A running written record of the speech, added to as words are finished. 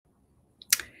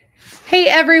Hey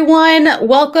everyone,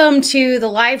 welcome to the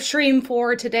live stream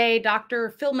for today.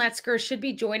 Dr. Phil Metzger should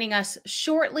be joining us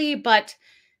shortly, but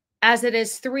as it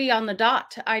is 3 on the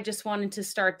dot, I just wanted to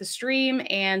start the stream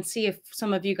and see if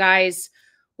some of you guys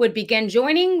would begin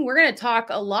joining. We're going to talk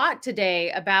a lot today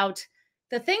about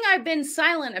the thing I've been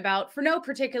silent about for no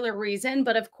particular reason,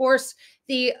 but of course,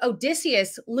 the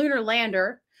Odysseus lunar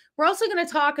lander. We're also going to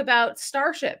talk about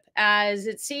Starship, as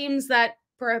it seems that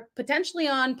potentially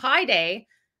on Pi Day,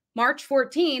 March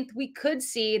 14th, we could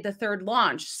see the third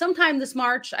launch. Sometime this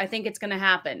March, I think it's going to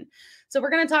happen. So we're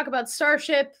going to talk about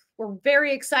Starship. We're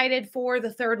very excited for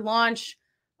the third launch.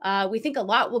 We think a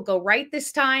lot will go right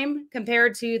this time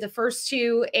compared to the first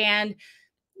two, and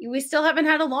we still haven't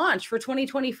had a launch for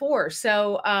 2024.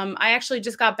 So I actually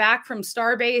just got back from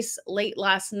Starbase late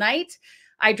last night.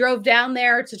 I drove down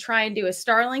there to try and do a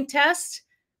Starlink test.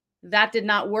 That did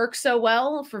not work so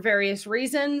well for various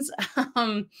reasons.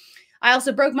 I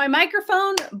also broke my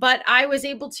microphone, but I was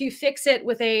able to fix it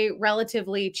with a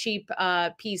relatively cheap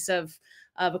piece of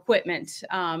equipment.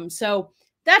 So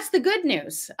that's the good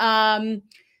news. Of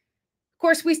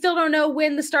course, we still don't know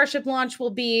when the Starship launch will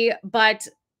be, but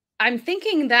I'm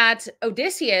thinking that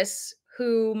Odysseus,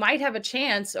 who might have a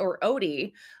chance, or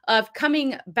Odie, of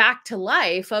coming back to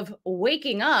life, of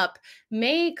waking up,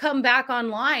 may come back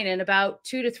online in about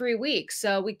 2 to 3 weeks.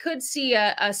 So we could see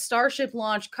a Starship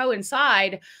launch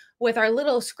coincide with our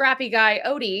little scrappy guy,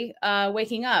 Odie,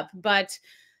 waking up. But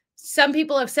some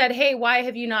people have said, hey, why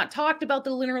have you not talked about the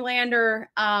lunar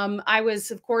lander? I was,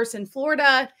 of course, in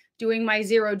Florida doing my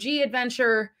zero-G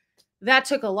adventure. That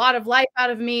took a lot of life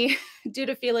out of me due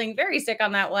to feeling very sick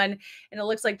on that one. And it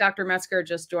looks like Dr. Metzger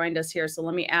just joined us here. So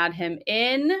let me add him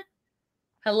in.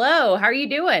 Hello, how are you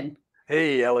doing?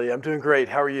 Hey, Ellie, I'm doing great.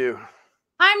 How are you?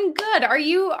 I'm good. Are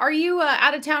you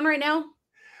out of town right now?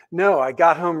 No, I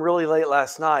got home really late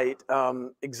last night,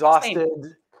 exhausted,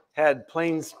 Same. had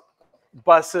planes,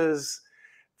 buses,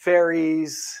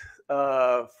 ferries,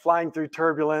 flying through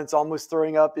turbulence, almost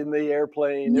throwing up in the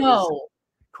airplane. It was No,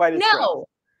 quite a trip. no.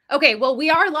 Okay, well, we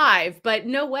are live, but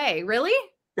no way. Really?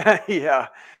 Yeah,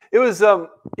 it was,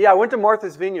 yeah, I went to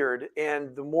Martha's Vineyard,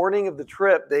 and the morning of the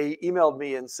trip, they emailed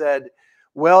me and said,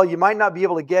 well, you might not be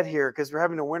able to get here because we're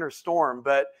having a winter storm,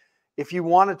 but if you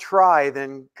want to try,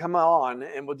 then come on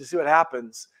and we'll just see what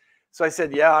happens. So I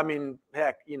said, yeah, I mean,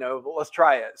 heck, let's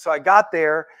try it. So I got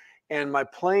there, and my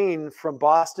plane from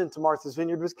Boston to Martha's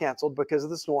Vineyard was canceled because of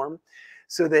the storm.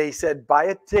 So they said, buy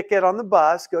a ticket on the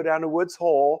bus, go down to Woods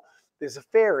Hole. There's a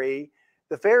ferry.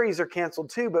 The ferries are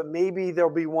canceled too, but maybe there'll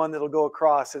be one that'll go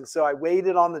across. And so I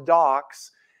waited on the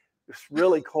docks. It was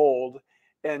really cold.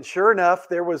 And sure enough,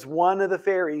 there was one of the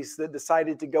ferries that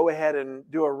decided to go ahead and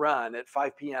do a run at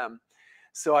 5 p.m.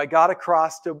 So I got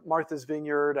across to Martha's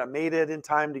Vineyard. I made it in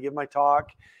time to give my talk.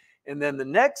 And then the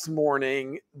next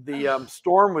morning, the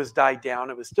storm was died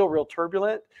down. It was still real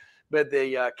turbulent, but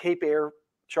the Cape Air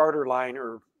charter line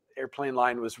or airplane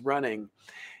line was running.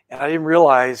 And I didn't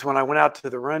realize when I went out to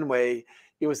the runway,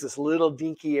 it was this little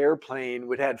dinky airplane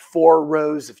which had 4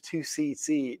 rows of 2 seats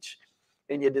each.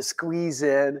 And you had to squeeze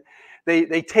in.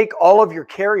 They take all of your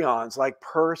carry-ons like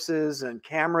purses and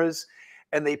cameras,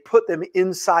 and they put them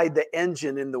inside the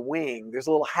engine in the wing. There's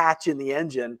a little hatch in the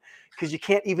engine because you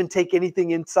can't even take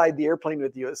anything inside the airplane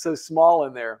with you. It's so small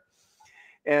in there.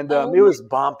 And it was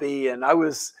bumpy, and I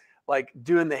was like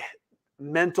doing the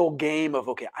mental game of,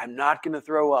 okay, I'm not going to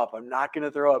throw up. I'm not going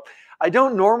to throw up. I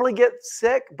don't normally get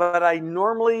sick, but I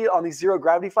normally, on these zero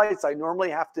gravity flights, I normally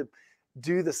have to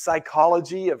do the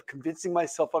psychology of convincing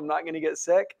myself I'm not going to get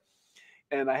sick.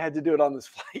 And I had to do it on this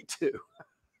flight too.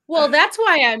 Well, that's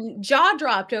why I'm jaw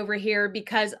dropped over here,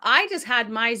 because I just had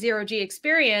my zero-G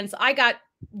experience. I got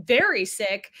very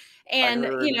sick. And,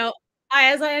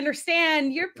 as I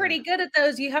understand, you're pretty good at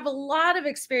those. You have a lot of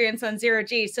experience on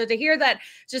zero-G. So to hear that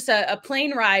just a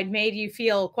plane ride made you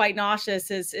feel quite nauseous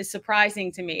is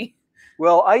surprising to me.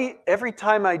 Well, every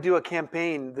time I do a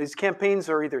campaign, these campaigns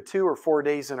are either 2 or 4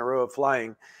 days in a row of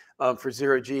flying for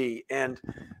zero-G. And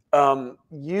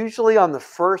usually on the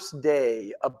first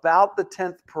day, about the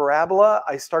 10th parabola,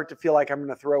 I start to feel like I'm going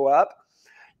to throw up.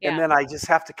 Yeah. And then I just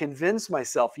have to convince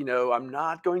myself, I'm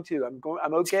not going to.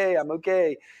 I'm okay. I'm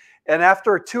okay. And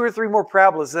after 2 or 3 more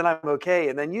parabolas, then I'm okay.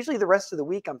 And then usually the rest of the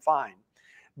week, I'm fine.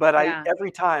 But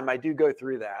every time I do go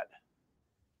through that.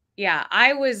 Yeah,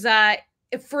 I was,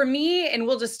 for me, and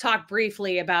we'll just talk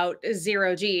briefly about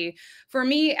zero-G. For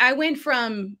me, I went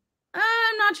from,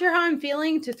 I'm not sure how I'm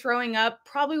feeling, to throwing up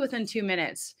probably within 2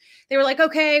 minutes. They were like,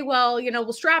 okay, well,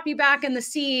 we'll strap you back in the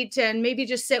seat and maybe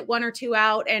just sit 1 or 2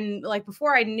 out. And like,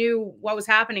 before I knew what was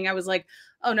happening, I was like,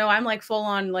 oh no, I'm like full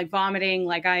on like vomiting.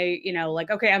 Like like,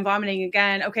 okay, I'm vomiting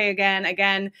again. Okay,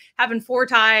 again, happened 4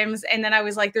 times. And then I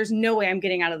was like, there's no way I'm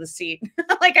getting out of the seat.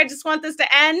 Like, I just want this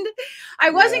to end. Yeah. I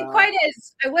wasn't quite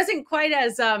as,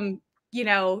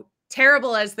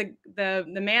 terrible as the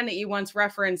man that you once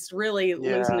referenced, really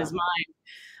losing Yeah. his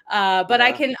mind. But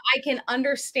Yeah. I can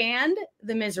understand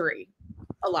the misery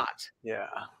a lot. Yeah.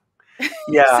 So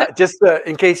Yeah, just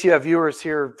in case you have viewers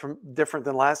here from different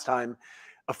than last time,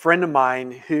 a friend of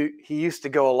mine who he used to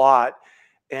go a lot,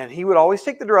 and he would always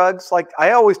take the drugs. Like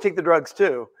I always take the drugs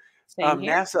too. same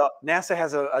here. NASA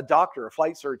has a doctor, a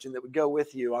flight surgeon that would go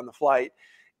with you on the flight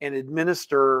and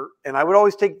administer. And I would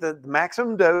always take the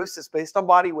maximum dose. It's based on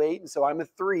body weight, and so I'm a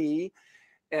 3.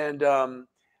 And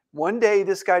one day,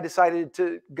 this guy decided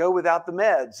to go without the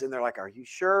meds, and they're like, "Are you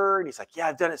sure?" And he's like, "Yeah,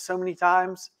 I've done it so many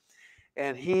times."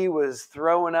 And he was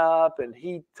throwing up, and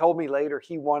he told me later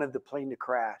he wanted the plane to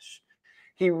crash.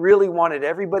 He really wanted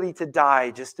everybody to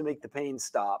die just to make the pain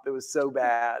stop. It was so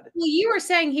bad. Well, you were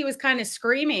saying he was kind of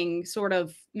screaming sort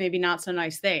of maybe not so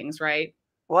nice things, right?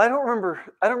 Well, I don't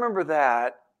remember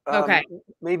that. Okay.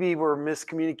 Maybe we're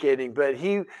miscommunicating, but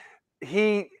he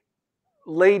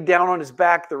laid down on his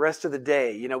back the rest of the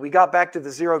day. You know, we got back to the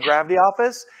zero gravity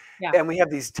office, Yeah. and we have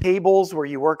these tables where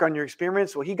you work on your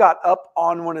experiments. Well, he got up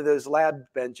on one of those lab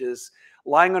benches,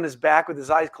 lying on his back with his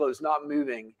eyes closed, not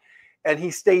moving. And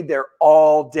he stayed there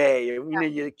all day. You know,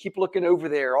 you keep looking over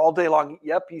there all day long.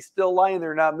 Yep, he's still lying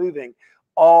there, not moving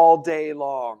all day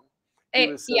long.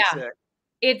 He was so Yeah. sick.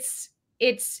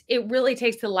 It really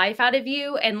takes the life out of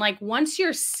you. And like once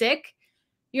you're sick,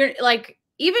 you're like,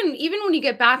 even when you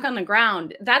get back on the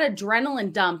ground, that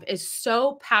adrenaline dump is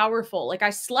so powerful. Like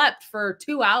I slept for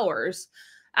 2 hours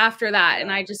after that, and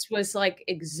Yeah. I just was like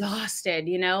exhausted,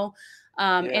 and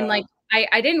Yeah. like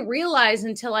I didn't realize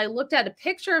until I looked at a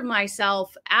picture of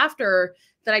myself after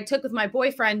that I took with my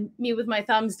boyfriend, me with my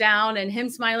thumbs down and him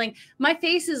smiling. My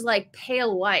face is like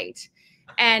pale white.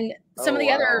 And some Oh, of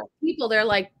the other wow. people, they're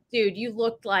like, dude, you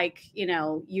looked like,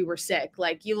 you were sick.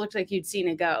 Like you looked like you'd seen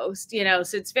a ghost,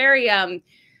 so it's very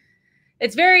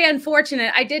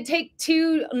unfortunate. I did take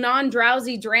 2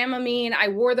 non-drowsy Dramamine. I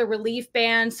wore the relief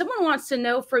band. Someone wants to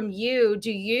know from you,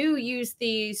 do you use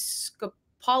the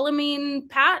scopolamine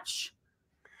patch?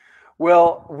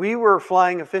 Well, we were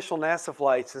flying official NASA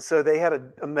flights, and so they had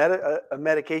a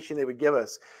medication they would give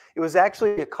us. It was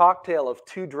actually a cocktail of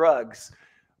 2 drugs.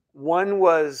 One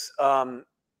was, well,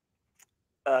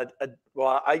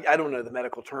 I don't know the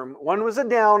medical term. One was a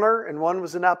downer, and one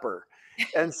was an upper.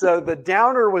 And so the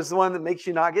downer was the one that makes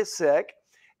you not get sick.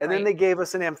 And then Right. they gave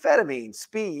us an amphetamine,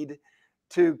 speed,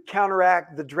 to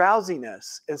counteract the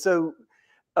drowsiness. And so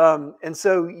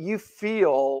you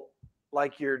feel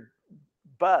like you're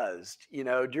buzzed,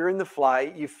 during the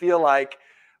flight. You feel like,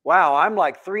 wow, I'm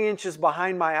like 3 inches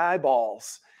behind my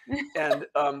eyeballs. And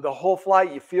the whole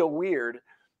flight, you feel weird.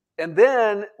 And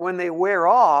then when they wear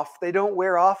off, they don't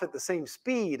wear off at the same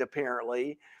speed,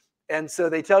 apparently. And so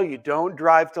they tell you, don't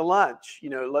drive to lunch,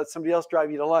 let somebody else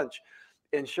drive you to lunch.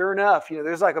 And sure enough,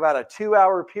 there's like about a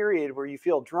 2-hour period where you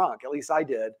feel drunk. At least I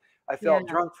did. I Yeah. felt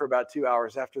drunk for about 2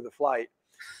 hours after the flight.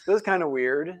 So it was kind of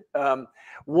weird.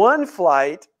 One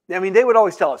flight, I mean, they would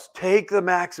always tell us, take the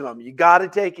maximum. You got to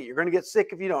take it. You're going to get sick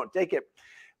if you don't take it.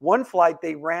 One flight,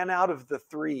 they ran out of the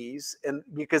 3s, and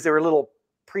because they were little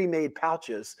pre-made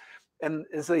pouches. And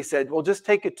so they said, well, just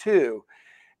take a 2.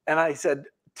 And I said,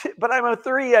 but I'm a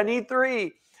 3. I need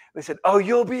 3. They said, oh,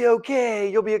 you'll be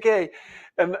okay. You'll be okay.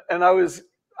 And I was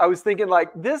thinking,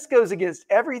 like, this goes against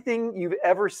everything you've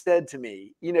ever said to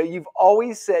me. You've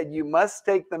always said you must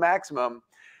take the maximum.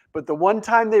 But the one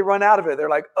time they run out of it, they're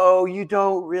like, oh, you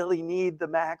don't really need the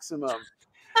maximum.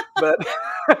 But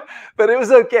but it was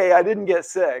okay. I didn't get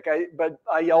sick. But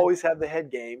I always have the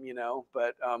head game,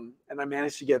 but and I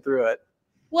managed to get through it.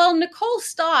 Well, Nicole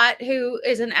Stott, who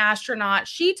is an astronaut,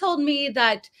 she told me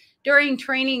that during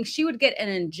training she would get an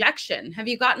injection. Have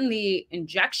you gotten the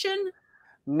injection?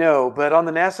 No, but on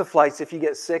the NASA flights, if you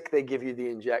get sick, they give you the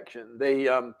injection. They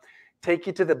take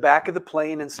you to the back of the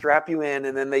plane and strap you in,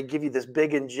 and then they give you this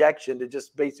big injection to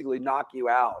just basically knock you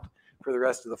out for the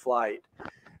rest of the flight.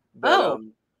 But Oh,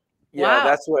 yeah, wow.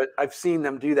 that's what I've seen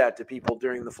them do that to people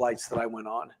during the flights that I went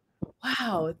on.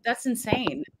 Wow, that's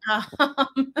insane. I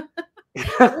wish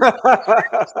you could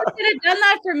have done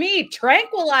that for me.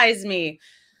 Tranquilize me.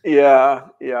 Yeah,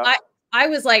 yeah. I I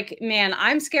was like, man,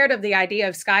 I'm scared of the idea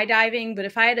of skydiving, but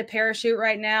if I had a parachute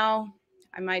right now,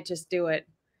 I might just do it.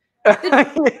 It'd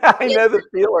Yeah, I be a know the good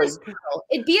feeling. business model.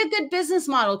 It'd be a good business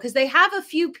model because they have a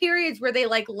few periods where they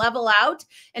like level out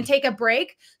and take a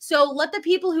break. So let the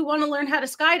people who want to learn how to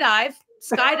skydive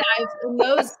skydive in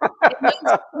those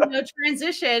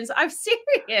transitions. I'm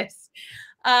serious.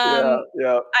 Yeah, Um,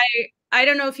 yeah. I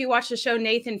don't know if you watch the show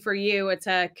Nathan For You. It's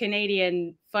a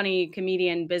Canadian funny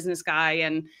comedian business guy,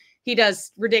 and he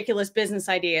does ridiculous business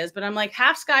ideas. But I'm like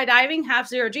half skydiving, half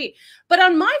zero G. But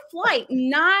on my flight,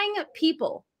 9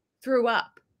 people threw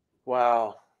up.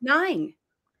 Wow. 9.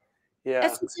 Yeah.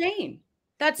 That's insane.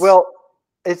 That's Well,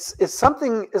 it's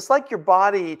something. It's like your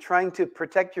body trying to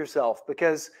protect yourself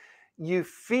because you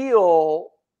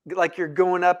feel like you're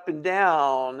going up and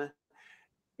down.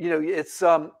 It's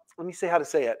Let me say how to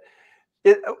say it.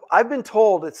 I've been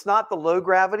told it's not the low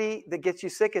gravity that gets you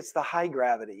sick, it's the high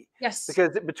gravity. yes.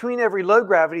 Because between every low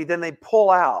gravity, then they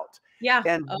pull out. Yeah.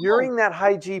 And Oh, during that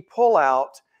high G pull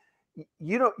out,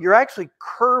 you're actually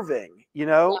curving,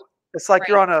 yeah, It's like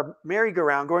you're right. on a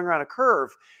merry-go-round going around a curve.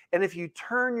 And if you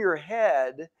turn your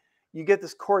head, you get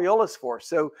this Coriolis force.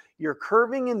 So you're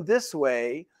curving in this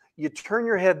way, you turn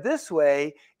your head this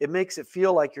way, it makes it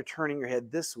feel like you're turning your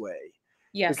head this way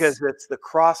because Yes. it's the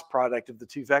cross product of the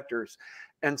two vectors.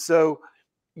 And so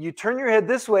you turn your head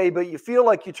this way, but you feel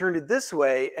like you turned it this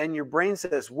way, and your brain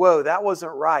says, whoa, that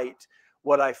wasn't right.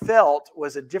 What I felt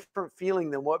was a different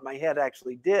feeling than what my head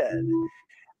actually did.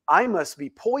 I must be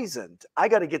poisoned. I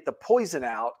got to get the poison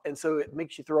out. And so it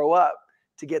makes you throw up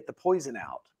to get the poison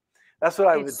out. That's what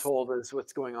I've been It's told is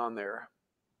what's going on there.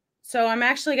 so I'm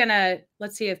actually gonna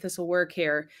let's see if this will work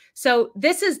here. So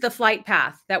this is the flight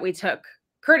path that we took.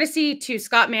 Courtesy to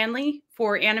Scott Manley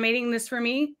for animating this for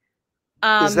me. Is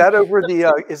Um,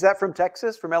 that is that from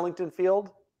Texas, from Ellington Field?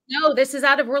 no, this is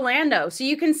out of Orlando. So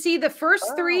you can see the first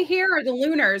 3 Oh, here are the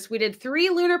lunars. We did 3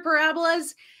 lunar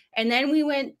parabolas, and then we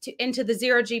went into the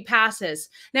zero G passes.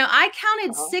 Now I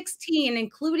counted uh-huh. 16,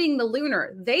 including the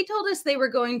lunar. They told us they were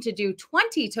going to do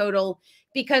 20 total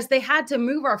because they had to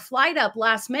move our flight up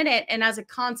last minute. And as a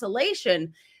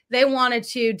consolation, they wanted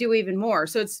to do even more.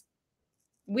 So it's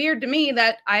weird to me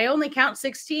that I only count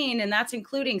 16, and that's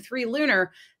including 3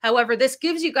 lunar. However, this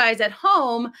gives you guys at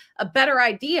home a better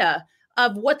idea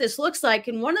of what this looks like.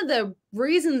 And one of the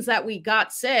reasons that we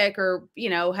got sick or,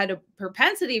 had a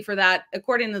propensity for that,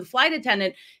 according to the flight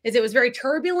attendant, is it was very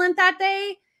turbulent that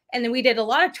day. And then we did a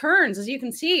lot of turns. As you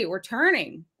can see, we're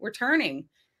turning.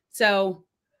 So,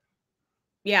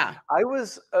 yeah.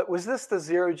 Was this the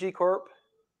Zero G Corp?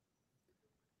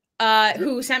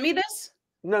 Who sent me this?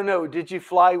 No, no. Did you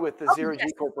fly with the Oh, Zero yes.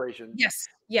 G Corporation? Yes. So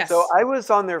Yes. I was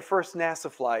on their first NASA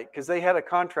flight because they had a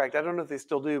contract. I don't know if they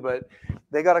still do, but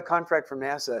they got a contract from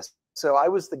NASA. So I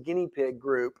was the guinea pig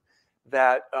group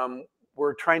that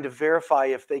were trying to verify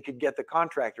if they could get the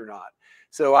contract or not.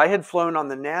 So I had flown on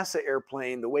the NASA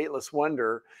airplane, the Weightless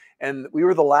Wonder, and we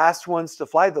were the last ones to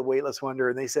fly the Weightless Wonder.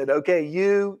 And they said, "Okay,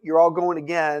 you're all going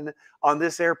again on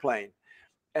this airplane."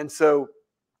 And so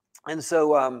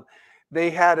they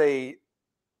had a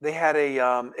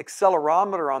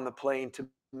accelerometer on the plane to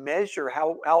measure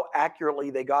how accurately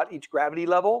they got each gravity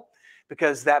level,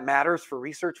 because that matters for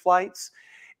research flights.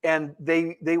 And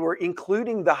they were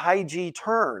including the high G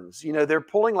turns. They're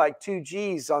pulling like 2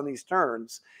 Gs on these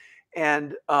turns,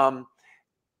 and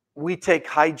we take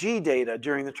high G data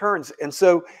during the turns. And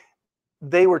so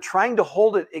they were trying to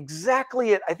hold it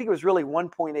exactly at, I think it was really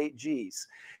 1.8 Gs.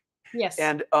 Yes.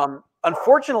 And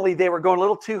unfortunately, they were going a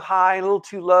little too high, a little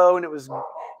too low, and it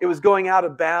was going out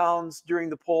of bounds during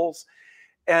the pulls.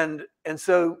 And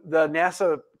so the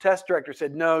NASA test director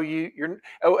said, "No, you're."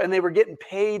 Oh, and they were getting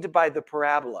paid by the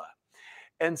parabola,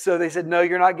 and so they said, "No,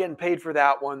 you're not getting paid for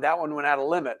that one. That one went out of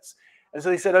limits." And so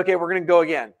they said, "Okay, we're going to go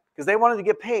again," because they wanted to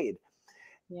get paid.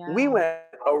 We Yeah. went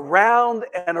around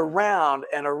and around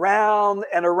and around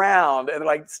and around, and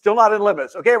like still not in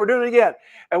limits. Okay, we're doing it again.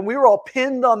 And we were all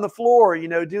pinned on the floor,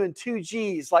 doing 2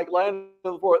 Gs, like landing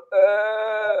on the floor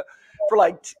for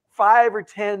like 5 or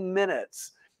 10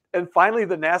 minutes. And finally,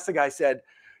 the NASA guy said,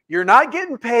 "You're not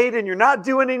getting paid and you're not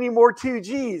doing any more 2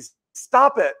 Gs.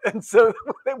 Stop it." And so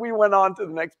we went on to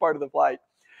the next part of the flight.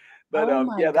 But Oh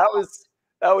my yeah, God.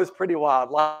 that was pretty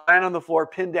wild. Lying on the floor,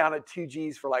 pinned down at 2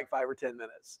 Gs for like 5 or 10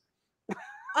 minutes.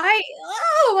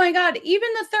 Oh my God, even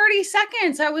the 30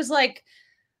 seconds, I was like,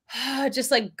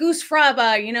 just like goose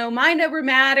fraba, mind over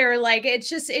matter. Like,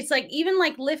 it's like even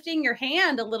like lifting your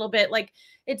hand a little bit, like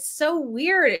it's so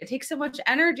weird. It takes so much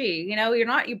energy,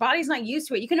 your body's not used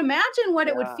to it. You can imagine what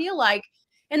it would Yeah. feel like.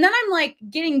 And then I'm like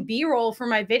getting B-roll for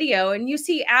my video, and you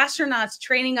see astronauts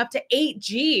training up to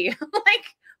 8G. I'm like,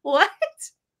 what?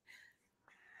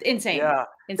 Insane. Yeah.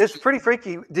 It's Insane. pretty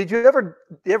freaky. Did you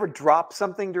ever drop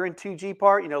something during 2G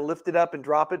part? Lift it up and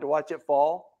drop it to watch it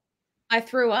fall? I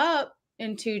threw up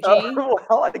in 2G.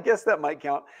 Well, I guess that might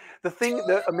count. The thing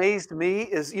that amazed me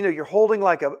is, you're holding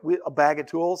like a bag of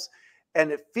tools,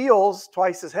 and it feels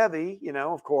twice as heavy, you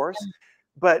know, of course.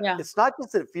 But Yeah. it's not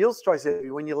just that it feels twice as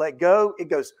heavy. When you let go, it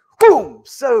goes boom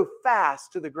so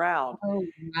fast to the ground. Oh,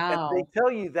 And they wow.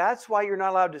 tell you that's why you're not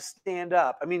allowed to stand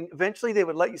up. I mean, eventually they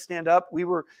would let you stand up.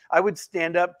 I would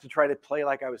stand up to try to play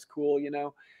like I was cool, you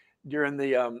know, during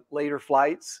the later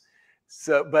flights.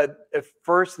 So, but at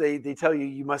first they tell you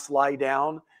you must lie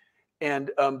down. And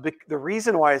the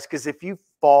reason why is because if you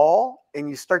fall and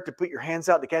you start to put your hands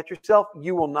out to catch yourself,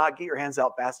 you will not get your hands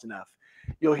out fast enough.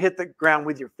 You'll hit the ground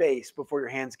with your face before your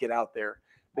hands get out there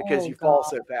because Oh, you fall God.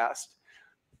 so fast.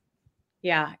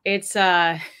 Yeah, it's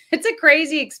it's a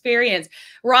crazy experience.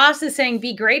 Ross is saying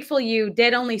be grateful you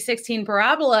did only 16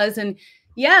 parabolas. And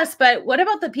yes, but what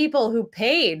about the people who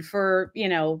paid for, you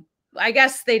know, I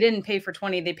guess they didn't pay for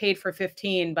 20, they paid for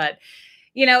 15, but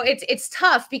you know, it's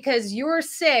tough because you're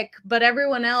sick, but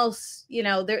everyone else, you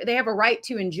know, they have a right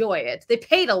to enjoy it. They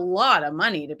paid a lot of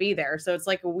money to be there. So it's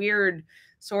like a weird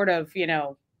sort of, you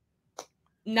know,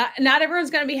 not everyone's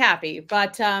going to be happy,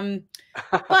 but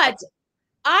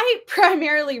I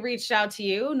primarily reached out to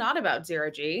you, not about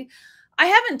zero G. I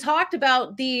haven't talked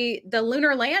about the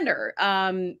lunar lander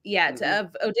yet Mhm.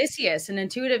 of Odysseus and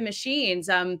Intuitive Machines.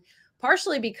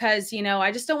 Partially because you know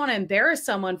I just don't want to embarrass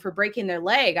someone for breaking their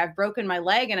leg. I've broken my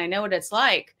leg and I know what it's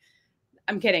like.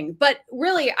 I'm kidding, but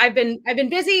really, I've been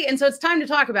busy, and so it's time to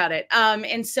talk about it.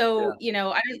 And so Yeah. you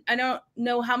know, I don't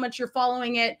know how much you're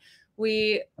following it.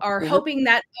 We are Mhm. hoping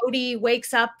that Odie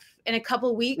wakes up in a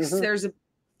couple weeks. Mhm. There's a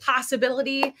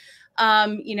possibility.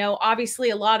 You know, obviously,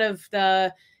 a lot of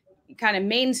the kind of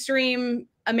mainstream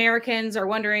Americans are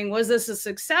wondering, was this a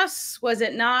success? Was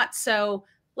it not? So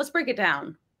let's break it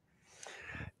down.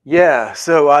 Yeah,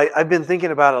 so I've been thinking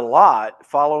about it a lot,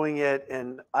 following it,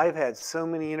 and I've had so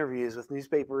many interviews with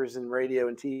newspapers and radio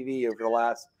and TV over the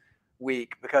last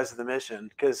week because of the mission.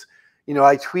 Because, you know,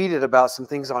 I tweeted about some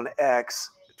things on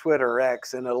X, Twitter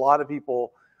X, and a lot of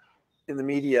people in the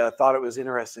media thought it was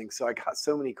interesting. So I got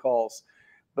so many calls.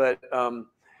 But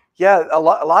yeah, a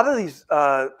lot of these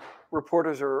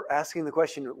reporters are asking the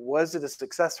question, was it a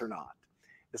success or not?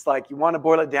 It's like you want to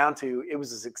boil it down to it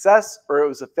was a success or it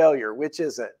was a failure. Which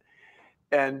is it?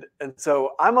 And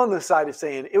so I'm on the side of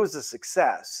saying it was a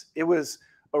success. It was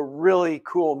a really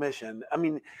cool mission. I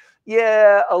mean,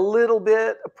 yeah, a little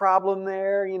bit a problem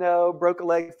there, you know, broke a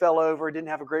leg, fell over, didn't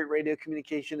have a great radio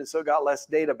communication, and so got less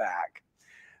data back.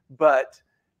 But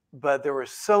but there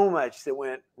was so much that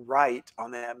went right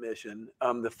on that mission.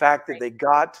 The fact that Right. they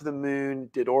got to the moon,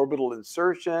 did orbital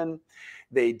insertion,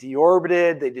 they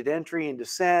deorbited, they did entry and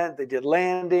descent, they did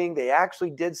landing, they actually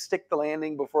did stick the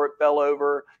landing before it fell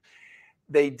over.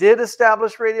 They did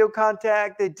establish radio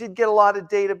contact. They did get a lot of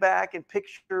data back and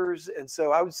pictures. And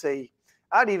so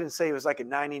I'd even say it was like a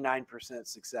 99%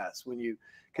 success when you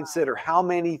consider how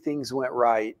many things went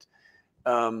right.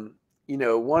 Um, you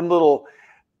know, one little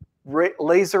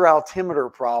laser altimeter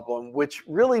problem, which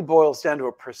really boils down to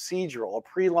a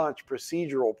pre-launch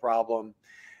procedural problem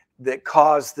that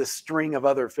caused this string of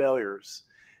other failures.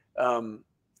 Um,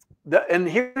 and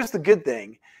here's the good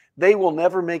thing: they will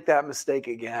never make that mistake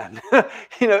again.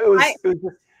 You know, I it was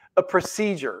just a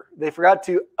procedure. They forgot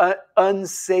to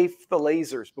unsafe the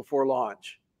lasers before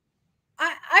launch.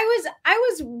 I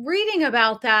was reading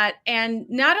about that, and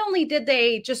not only did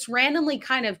they just randomly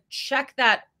kind of check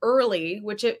that early,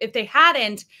 which if they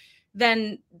hadn't,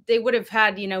 then they would have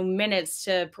had you know minutes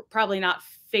to probably not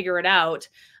figure it out.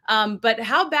 But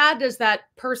how bad does that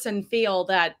person feel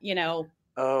that you know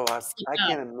Oh, slipped I up?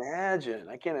 can't imagine.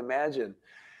 I can't imagine.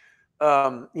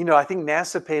 You know, I think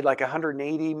NASA paid like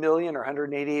 180 million or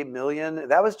 188 million.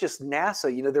 That was just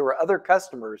NASA. You know, there were other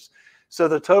customers. So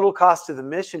the total cost of the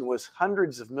mission was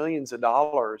hundreds of millions of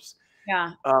dollars.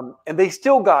 Yeah, And they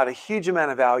still got a huge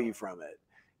amount of value from it.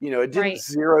 You know, it didn't right.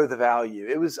 zero the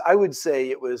value. I would say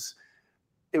it was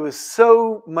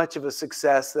so much of a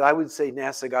success that I would say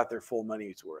NASA got their full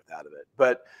money's worth out of it.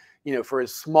 But, you know, for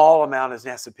as small amount as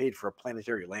NASA paid for a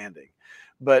planetary landing.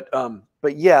 But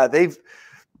yeah,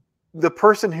 the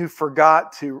person who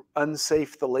forgot to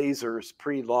unsafe the lasers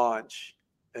pre-launch,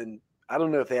 and I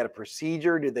don't know if they had a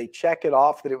procedure. Did they check it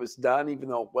off that it was done, even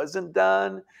though it wasn't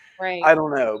done? Right. I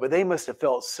don't know, but they must have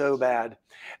felt so bad.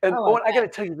 And Oh, I oh, I got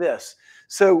bet. to tell you this.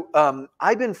 So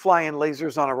I've been flying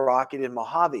lasers on a rocket in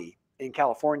Mojave in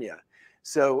California.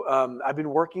 So I've been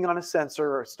working on a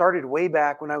sensor. Started way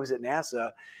back when I was at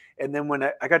NASA, and then when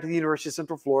I got to the University of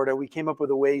Central Florida, we came up with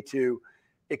a way to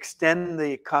extend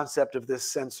the concept of this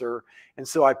sensor. And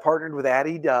so I partnered with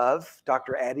Addie Dove,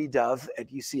 Dr. Addie Dove at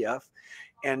UCF.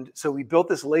 And so we built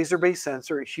this laser-based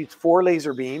sensor. It shoots 4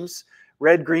 laser beams,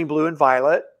 red, green, blue, and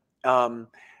violet. Um,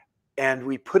 and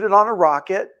we put it on a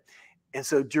rocket. And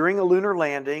so during a lunar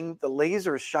landing, the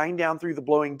lasers shine down through the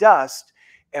blowing dust,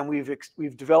 and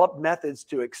we've developed methods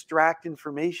to extract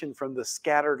information from the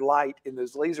scattered light in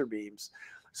those laser beams.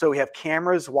 So we have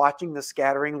cameras watching the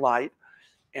scattering light,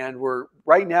 and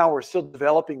right now we're still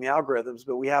developing the algorithms,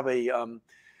 but we have an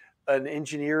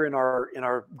engineer in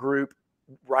our group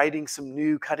writing some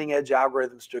new cutting edge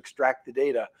algorithms to extract the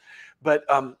data. But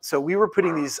so we were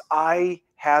putting these eye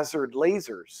hazard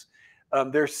lasers.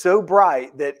 They're so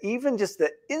bright that even just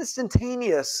the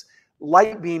instantaneous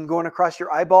light beam going across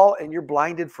your eyeball and you're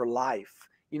blinded for life.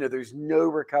 There's no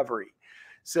recovery.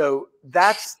 So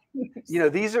that's,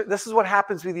 this is what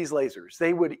happens with these lasers.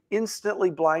 They would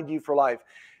instantly blind you for life.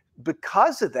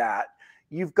 Because of that,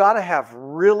 you've got to have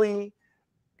really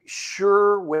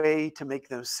sure way to make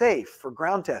them safe for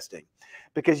ground testing,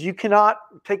 because you cannot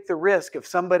take the risk of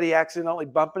somebody accidentally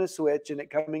bumping a switch and it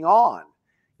coming on.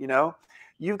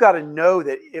 You've got to know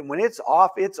that when it's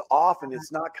off and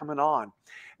it's not coming on.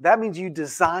 That means you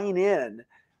design in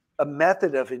a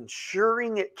method of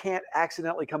ensuring it can't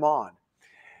accidentally come on.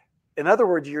 In other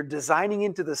words, you're designing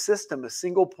into the system a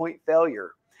single point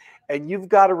failure, and you've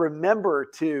got to remember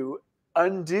to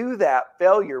undo that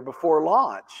failure before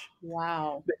launch.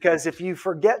 Wow. Because if you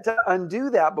forget to undo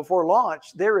that before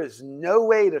launch, there is no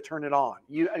way to turn it on.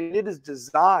 It is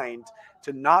designed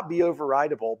to not be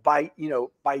overridable by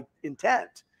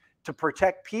intent, to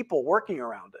protect people working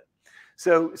around it.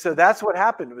 So that's what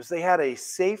happened. Was they had a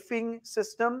safing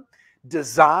system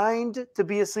designed to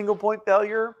be a single point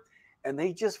failure, and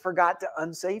they just forgot to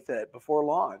unsafe it before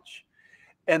launch.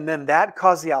 And then that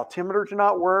caused the altimeter to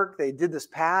not work. They did this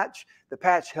patch. The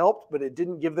patch helped, but it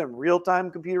didn't give them real-time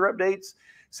computer updates.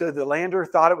 So the lander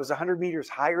thought it was 100 meters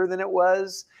higher than it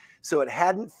was. So it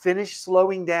hadn't finished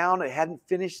slowing down. It hadn't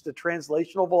finished the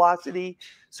translational velocity.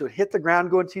 So it hit the ground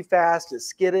going too fast. It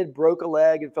skidded, broke a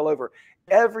leg, and fell over.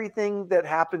 Everything that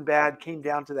happened bad came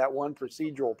down to that one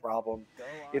procedural problem.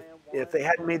 If they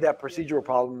hadn't made that procedural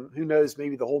problem, who knows,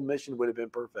 maybe the whole mission would have been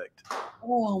perfect.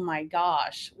 Oh my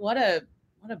gosh. What a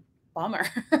bummer.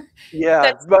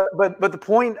 Yeah, but the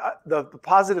point, the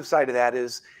positive side of that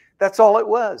is that's all it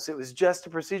was. It was just a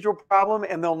procedural problem,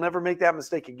 and they'll never make that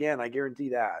mistake again. I guarantee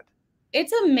that.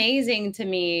 It's amazing to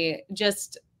me.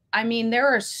 There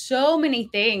are so many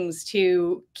things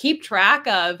to keep track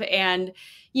of and,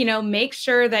 make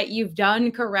sure that you've done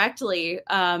correctly,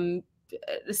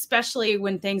 especially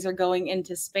when things are going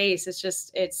into space.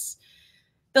 It's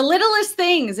the littlest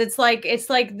things. It's like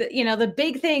the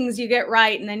big things you get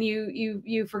right, and then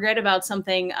you forget about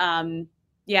something.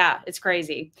 Yeah, it's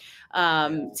crazy.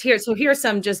 Here's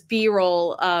some just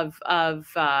B-roll of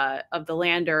the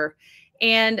lander.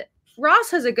 And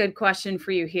Ross has a good question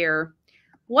for you here.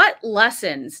 What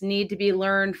lessons need to be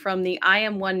learned from the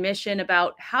IM-1 mission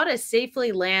about how to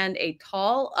safely land a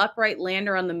tall, upright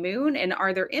lander on the moon? And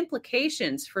are there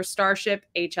implications for Starship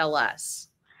HLS?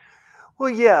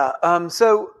 Well, yeah.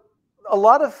 So a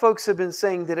lot of folks have been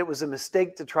saying that it was a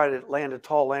mistake to try to land a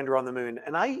tall lander on the moon.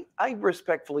 And I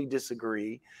respectfully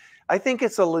disagree. I think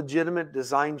it's a legitimate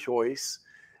design choice.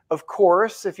 Of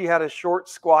course, if you had a short,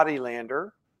 squatty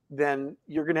lander, then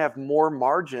you're going to have more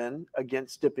margin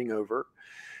against tipping over.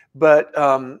 But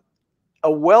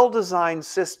a well-designed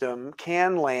system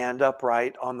can land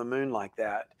upright on the moon like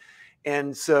that.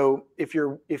 And so if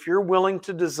you're willing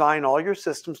to design all your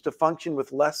systems to function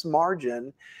with less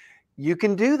margin, you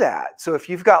can do that. So if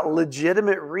you've got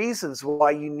legitimate reasons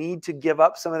why you need to give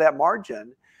up some of that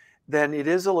margin, then it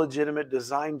is a legitimate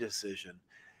design decision.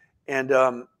 And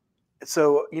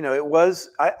so, it was,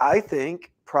 I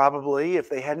think, probably if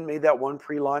they hadn't made that one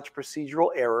pre-launch procedural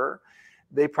error,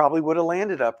 they probably would have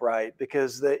landed upright,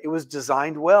 because it was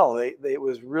designed well. It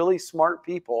was really smart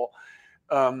people.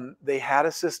 They had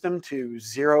a system to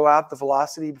zero out the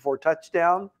velocity before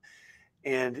touchdown,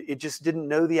 and it just didn't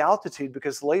know the altitude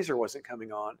because the laser wasn't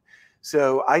coming on.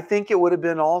 So I think it would have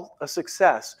been all a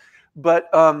success. But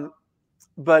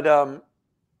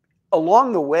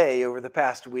along the way, over the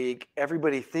past week,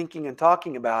 everybody thinking and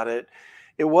talking about it,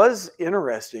 it was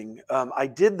interesting. I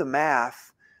did the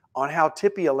math on how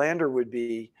tippy a lander would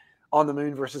be on the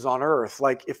moon versus on Earth.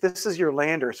 Like if this is your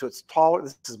lander, so it's taller.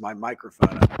 This is my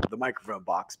microphone, the microphone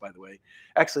box, by the way.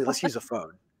 Actually, let's use a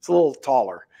phone. It's a little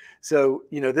taller. So,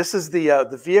 this is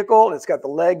the vehicle, and it's got the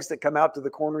legs that come out to the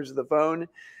corners of the phone.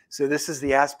 So this is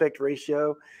the aspect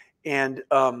ratio. And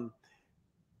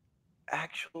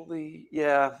actually,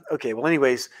 yeah. Okay. Well,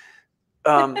 anyways,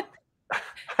 I'm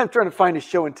trying to find a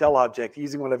show and tell object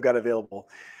using what I've got available.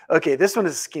 Okay, this one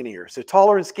is skinnier. So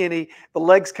taller and skinny, the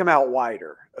legs come out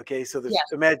wider. Okay, so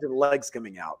imagine the legs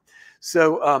coming out.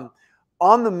 So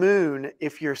on the moon,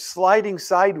 if you're sliding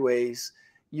sideways,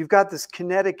 you've got this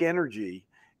kinetic energy,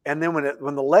 and then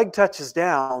when the leg touches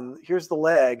down, here's the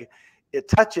leg, it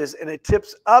touches and it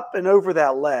tips up and over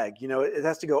that leg. You know, it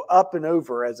has to go up and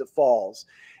over as it falls.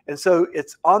 And so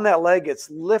it's on that leg, it's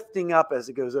lifting up as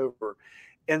it goes over.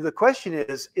 And the question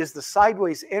is the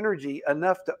sideways energy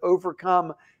enough to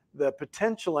overcome the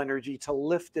potential energy to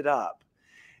lift it up?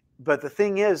 But the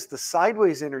thing is, the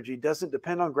sideways energy doesn't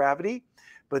depend on gravity,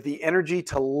 but the energy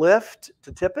to lift,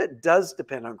 to tip it, does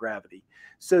depend on gravity.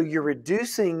 So you're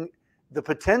reducing the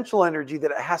potential energy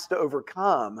that it has to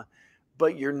overcome,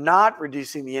 but you're not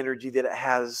reducing the energy that it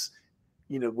has,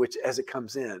 you know, which as it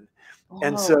comes in.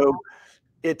 And so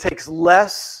it takes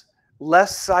less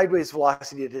sideways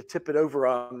velocity to tip it over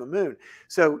on the moon.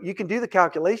 So you can do the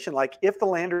calculation, like if the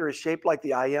lander is shaped like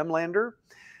the IM lander,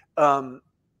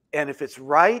 and if it's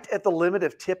right at the limit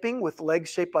of tipping with legs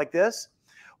shaped like this,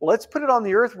 well, let's put it on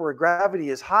the Earth where gravity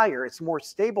is higher. It's more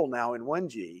stable now in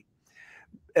 1G.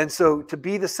 And so to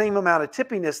be the same amount of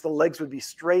tippiness, the legs would be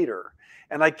straighter.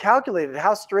 And I calculated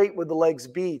how straight would the legs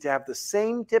be to have the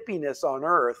same tippiness on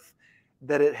Earth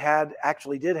that it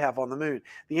actually did have on the moon.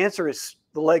 The answer is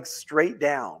the legs straight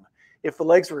down. If the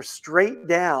legs were straight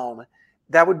down,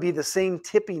 that would be the same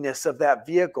tippiness of that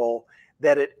vehicle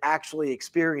that it actually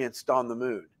experienced on the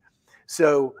moon.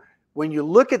 So when you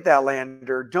look at that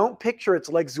lander, don't picture its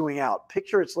legs going out.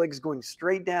 Picture its legs going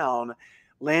straight down,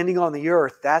 landing on the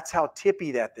Earth. That's how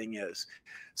tippy that thing is.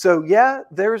 So yeah,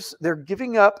 they're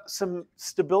giving up some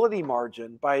stability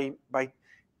margin by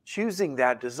choosing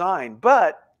that design.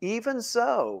 But even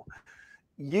so,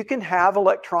 you can have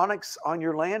electronics on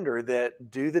your lander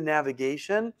that do the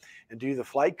navigation and do the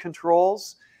flight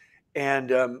controls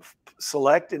and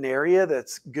select an area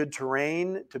that's good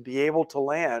terrain to be able to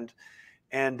land.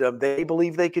 And they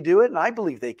believe they could do it, and I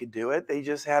believe they could do it. They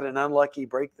just had an unlucky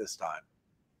break this time.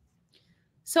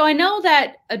 So I know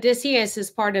that Odysseus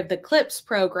is part of the CLIPS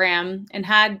program and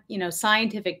had, you know,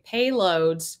 scientific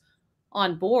payloads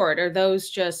on board. Are those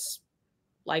just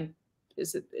like,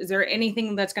 is there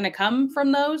anything that's going to come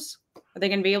from those? Are they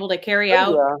going to be able to carry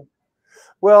out? Yeah.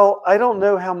 Well, I don't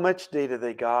know how much data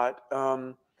they got.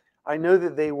 I know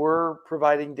that they were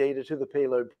providing data to the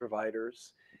payload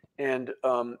providers. And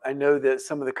I know that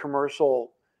some of the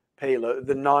commercial payload,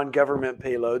 the non-government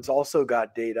payloads also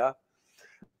got data.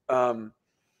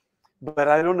 But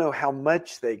I don't know how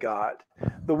much they got.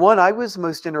 The one I was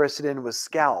most interested in was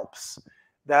Scalps.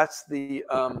 That's the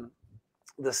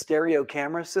stereo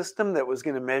camera system that was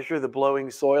going to measure the blowing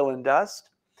soil and dust.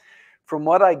 From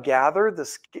what I gather,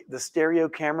 the stereo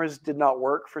cameras did not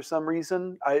work for some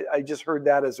reason. I just heard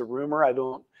that as a rumor. I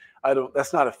don't.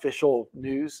 That's not official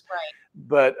news. Right.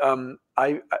 But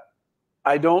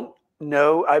I don't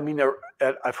know. I mean,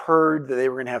 I've heard that they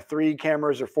were going to have 3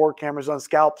 cameras or 4 cameras on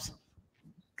Scalps.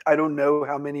 I don't know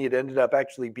how many it ended up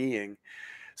actually being.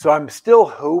 So I'm still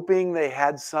hoping they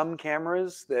had some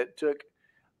cameras that took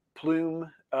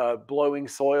plume blowing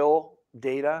soil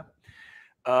data.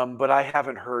 But I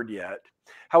haven't heard yet.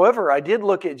 However, I did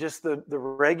look at just the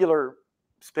regular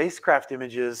spacecraft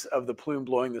images of the plume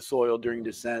blowing the soil during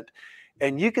descent,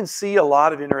 and you can see a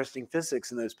lot of interesting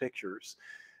physics in those pictures.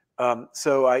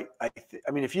 So I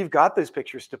mean, if you've got those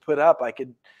pictures to put up, I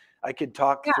could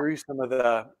talk through some of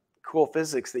the cool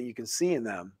physics that you can see in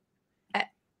them.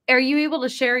 Are you able to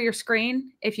share your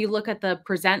screen if you look at the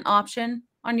present option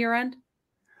on your end?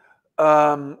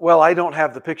 Well, I don't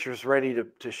have the pictures ready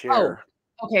to share.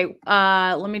 Oh, okay.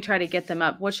 Let me try to get them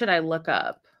up. What should I look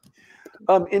up?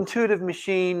 Intuitive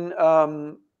machine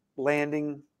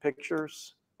landing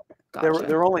pictures. Gotcha.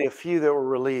 There were only a few that were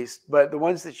released, but the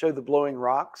ones that show the blowing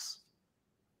rocks.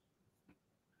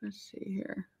 Let's see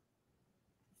here.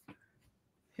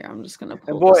 Here, I'm just gonna pull.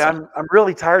 And boy, I'm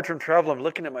really tired from travel. I'm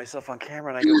looking at myself on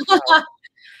camera and I go, wow,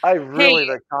 I really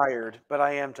look tired, but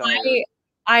I am tired.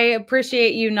 I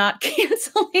appreciate you not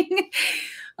canceling.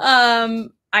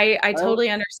 I totally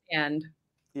understand.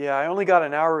 Yeah, I only got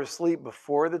an hour of sleep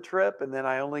before the trip, and then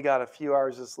I only got a few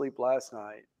hours of sleep last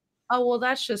night. Oh, well,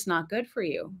 that's just not good for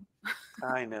you.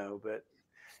 I know, but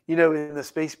you know, in the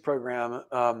space program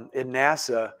in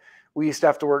NASA, we used to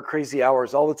have to work crazy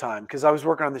hours all the time because I was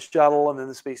working on the shuttle and then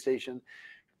the space station.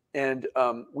 And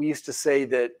we used to say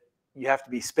that you have to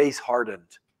be space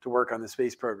hardened to work on the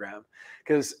space program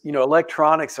because, you know,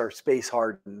 electronics are space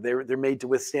hardened. They're made to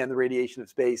withstand the radiation of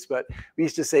space. But we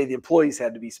used to say the employees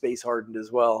had to be space hardened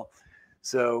as well.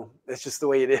 So that's just the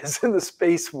way it is in the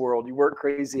space world. You work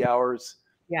crazy hours.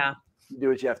 Yeah. You do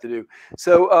what you have to do.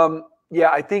 So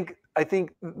yeah, I think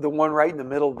the one right in the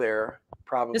middle there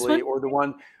probably, or the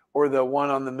one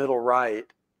on the middle right,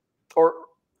 or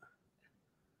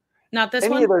Not this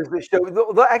Any one? of those that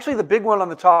show, actually the big one on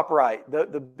the top right,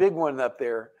 the big one up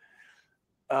there.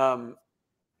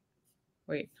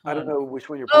 Wait, I hold don't on. know which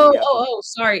one you're Oh, pointing at,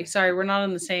 but sorry. We're not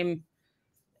on the same.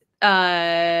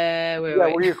 yeah, Wait.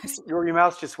 where your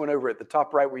mouse just went over it, the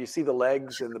top right where you see the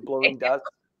legs and the blowing dust.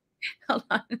 Hold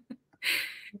on.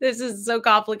 This is so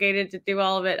complicated to do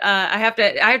all of it. I have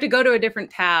to go to a different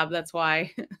tab. That's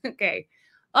why. Okay.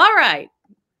 All right.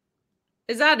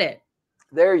 Is that it?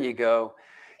 There you go.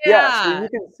 Yeah, so Yeah. you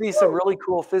can see some really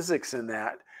cool physics in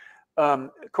that.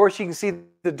 Of course, you can see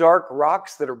the dark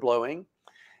rocks that are blowing,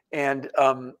 and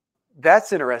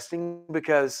that's interesting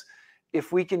because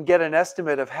if we can get an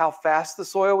estimate of how fast the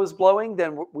soil is blowing,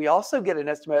 then we also get an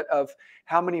estimate of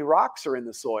how many rocks are in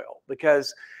the soil.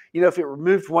 Because if it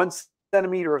removed 1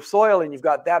 centimeter of soil and you've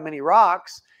got that many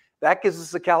rocks, that gives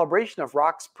us a calibration of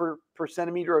rocks per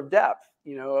centimeter of depth,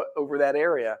 over that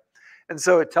area. And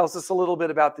so it tells us a little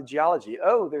bit about the geology.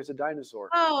 Oh, there's a dinosaur.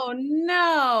 Oh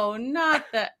no, not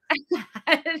the.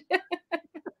 Okay.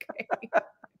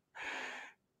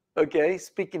 Okay,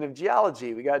 speaking of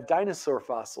geology, we got dinosaur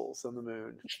fossils on the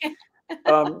moon.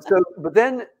 But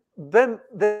then,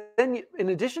 in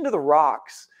addition to the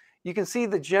rocks, you can see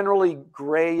the generally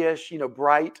grayish,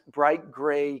 bright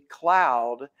gray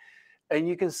cloud, and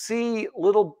you can see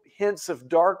little hints of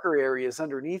darker areas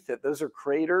underneath it. Those are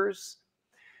craters.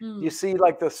 You see,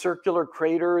 like the circular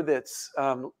crater that's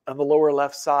on the lower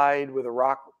left side with a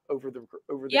rock over the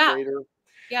Yeah. crater.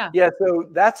 Yeah. Yeah, so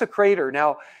that's a crater.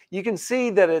 Now, you can see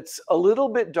that it's a little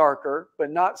bit darker, but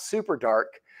not super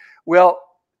dark. Well,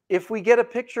 if we get a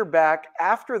picture back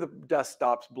after the dust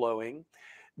stops blowing,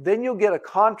 then you'll get a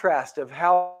contrast of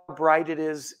how bright it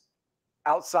is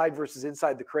outside versus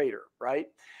inside the crater, right?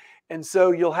 And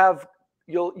so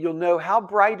you'll know how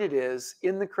bright it is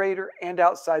in the crater and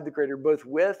outside the crater, both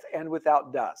with and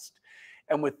without dust.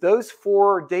 And with those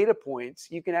 4 data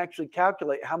points, you can actually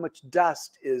calculate how much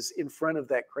dust is in front of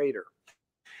that crater.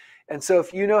 And so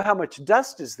if you know how much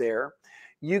dust is there,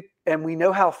 and we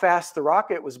know how fast the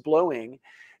rocket was blowing,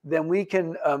 then we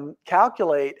can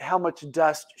calculate how much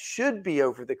dust should be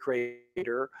over the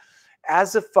crater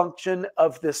as a function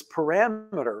of this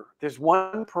parameter. There's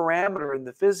one parameter in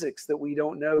the physics that we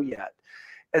don't know yet.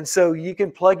 And so you can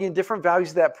plug in different values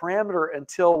of that parameter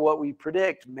until what we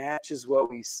predict matches what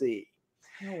we see.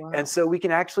 Oh, wow. And so we can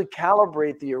actually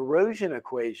calibrate the erosion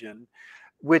equation,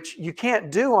 which you can't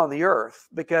do on the Earth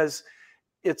because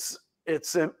it's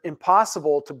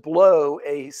impossible to blow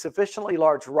a sufficiently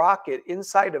large rocket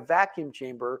inside a vacuum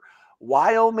chamber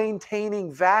while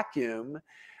maintaining vacuum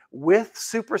with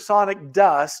supersonic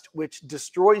dust, which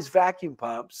destroys vacuum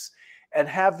pumps, and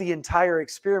have the entire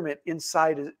experiment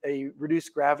inside a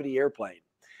reduced gravity airplane.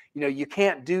 You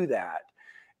can't do that.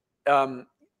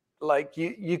 Like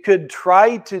you could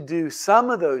try to do some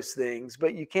of those things,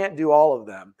 but you can't do all of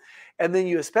them. And then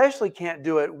you especially can't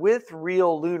do it with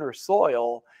real lunar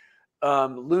soil,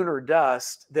 lunar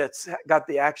dust that's got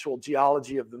the actual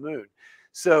geology of the moon.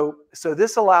 So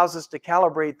this allows us to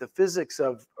calibrate the physics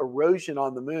of erosion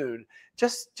on the moon.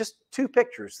 Just 2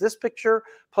 pictures, this picture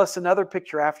plus another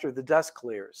picture after the dust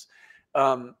clears.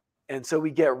 And so we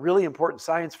get really important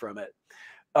science from it.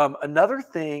 Another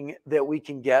thing that we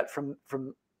can get from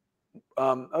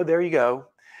oh, there you go.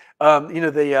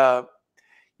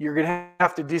 You're going to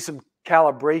have to do some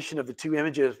calibration of the 2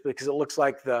 images because it looks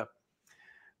like the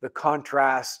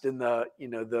contrast and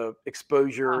the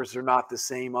exposures are not the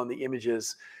same on the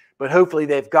images, but hopefully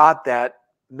they've got that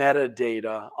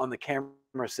metadata on the camera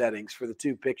settings for the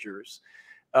 2 pictures.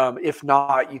 If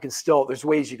not, you can still, there's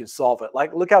ways you can solve it.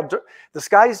 Like, look how the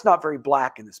sky is not very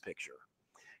black in this picture.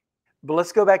 But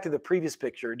let's go back to the previous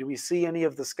picture. Do we see any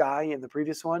of the sky in the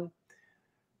previous one?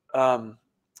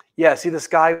 Yeah, see the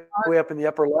sky way up in the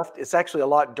upper left? It's actually a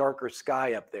lot darker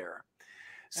sky up there.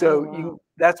 So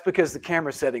that's because the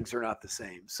camera settings are not the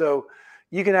same. So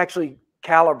you can actually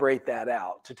calibrate that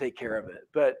out to take care of it.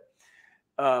 But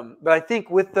I think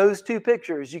with those 2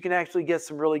 pictures, you can actually get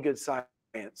some really good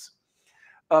science.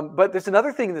 But there's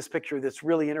another thing in this picture that's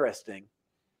really interesting.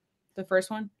 The first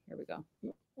one? Here we go.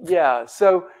 Yeah.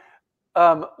 So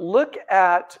look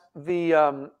at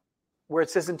the where it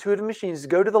says intuitive machines.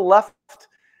 Go to the left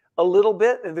a little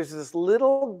bit, and there's this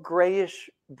little grayish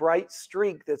bright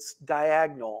streak that's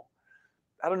diagonal.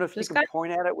 I don't know if you can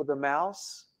point at it with a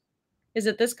mouse. Is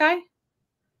it this guy?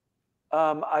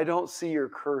 I don't see your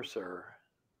cursor.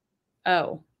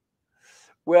 Oh.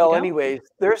 Well, anyways,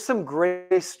 there's some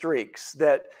gray streaks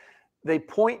that they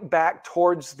point back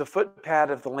towards the footpad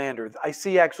of the lander. I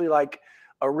see actually like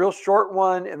a real short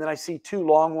one, and then I see 2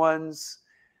 long ones.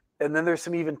 And then there's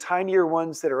some even tinier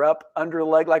ones that are up under the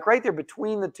leg, like right there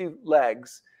between the 2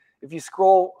 legs If you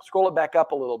scroll it back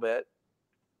up a little bit,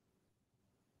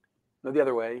 no, the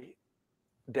other way,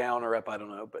 down or up, I don't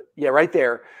know, but yeah, right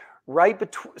there, right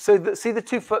between. So see the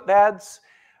 2 foot pads,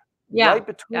 Yeah. right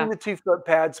between Yeah. the 2 foot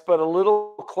pads, but a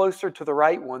little closer to the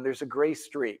right one, there's a gray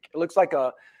streak. It looks like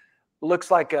a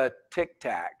tic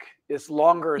tac. It's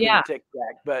longer than a Yeah. tic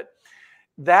tac, but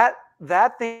that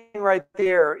thing right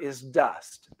there is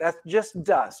dust. That's just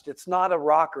dust. It's not a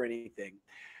rock or anything,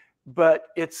 but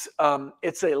it's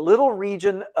a little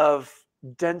region of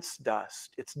dense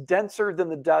dust. It's denser than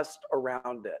the dust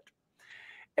around it,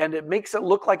 and it makes it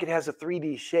look like it has a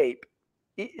 3D shape.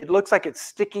 It looks like it's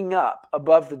sticking up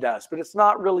above the dust, but it's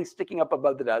not really sticking up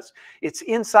above the dust. It's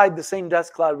inside the same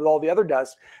dust cloud with all the other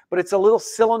dust, but it's a little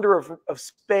cylinder of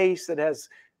space that has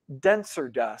denser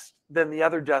dust than the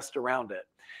other dust around it.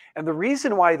 And the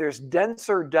reason why there's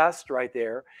denser dust right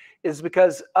there is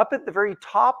because up at the very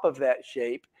top of that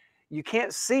shape, you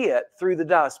can't see it through the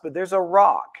dust, but there's a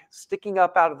rock sticking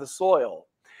up out of the soil.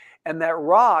 And that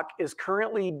rock is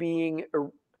currently being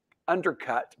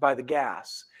undercut by the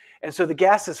gas. And so the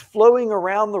gas is flowing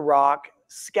around the rock,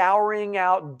 scouring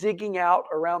out, digging out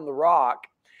around the rock.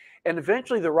 And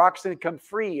eventually the rock's going to come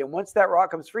free. And once that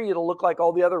rock comes free, it'll look like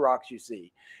all the other rocks you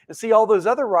see. And see, all those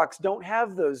other rocks don't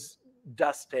have those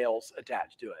dust tails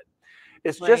attached to it.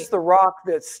 It's just the rock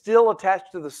that's still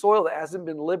attached to the soil that hasn't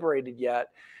been liberated yet,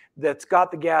 that's got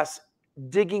the gas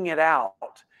digging it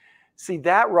out. See,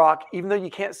 that rock, even though you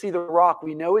can't see the rock,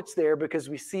 we know it's there because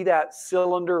we see that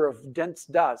cylinder of dense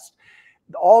dust.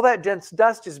 All that dense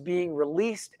dust is being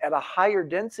released at a higher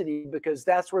density because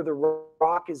that's where the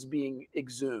rock is being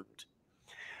exhumed.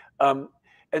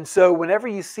 And so whenever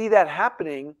you see that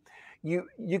happening,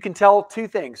 you can tell 2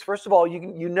 things. First of all,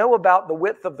 you know about the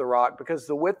width of the rock because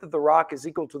the width of the rock is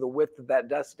equal to the width of that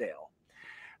dust tail.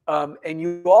 And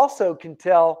you also can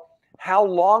tell how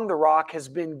long the rock has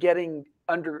been getting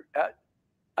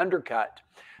undercut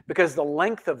because the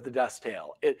length of the dust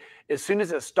tail. As soon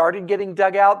as it started getting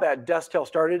dug out, that dust tail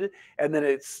started, and then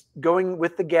it's going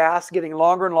with the gas, getting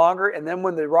longer and longer. And then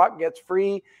when the rock gets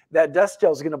free, that dust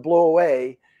tail is going to blow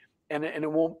away, and it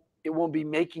won't be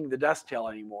making the dust tail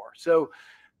anymore. So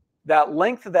that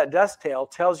length of that dust tail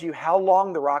tells you how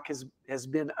long the rock has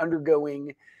been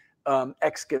undergoing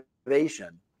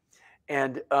excavation.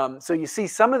 And so you see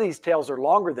some of these tails are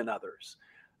longer than others.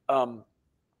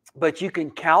 But you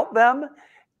can count them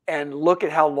and look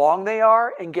at how long they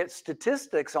are and get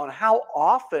statistics on how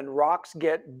often rocks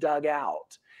get dug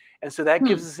out. And so that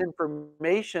gives us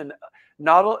information.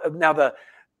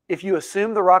 If you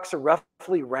assume the rocks are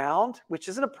roughly round, which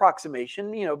is an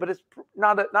approximation, but it's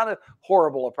not a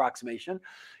horrible approximation.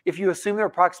 If you assume they're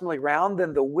approximately round,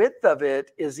 then the width of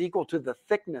it is equal to the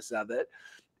thickness of it.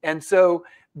 And so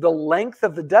the length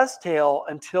of the dust tail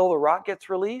until the rock gets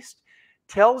released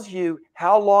tells you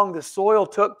how long the soil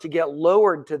took to get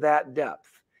lowered to that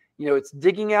depth. It's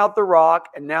digging out the rock,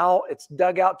 and now it's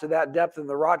dug out to that depth and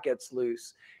the rock gets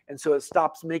loose. And so it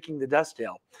stops making the dust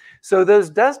tail. So those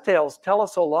dust tails tell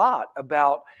us a lot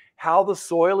about how the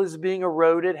soil is being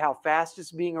eroded, how fast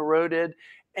it's being eroded,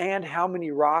 and how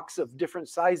many rocks of different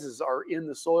sizes are in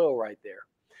the soil right there.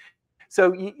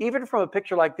 So even from a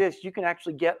picture like this, you can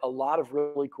actually get a lot of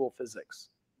really cool physics.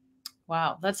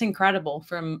 Wow, that's incredible.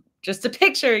 From just a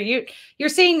picture, you're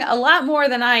seeing a lot more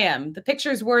than I am. The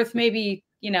picture's worth maybe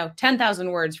 10,000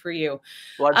 words for you.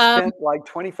 Well, I've spent like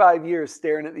 25 years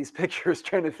staring at these pictures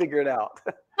trying to figure it out.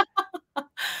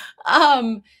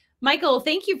 Michael,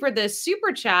 thank you for this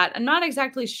super chat. I'm not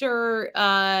exactly sure.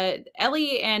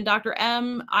 Ellie and Dr.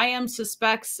 M, IM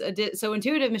suspects, so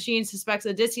Intuitive Machines suspects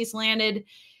Odysseus landed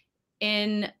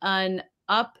in an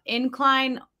up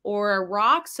incline or a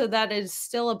rock, so that is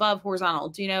still above horizontal.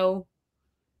 Do you know?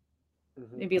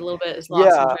 Maybe a little bit is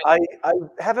lost. Yeah, I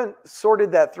haven't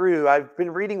sorted that through. I've been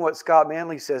reading what Scott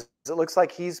Manley says. It looks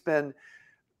like he's been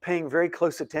paying very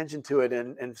close attention to it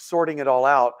and sorting it all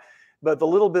out. But the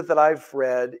little bit that I've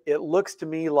read, it looks to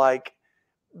me like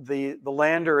the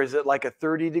lander is at like a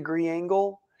 30-degree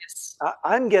angle. Yes.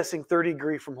 I'm guessing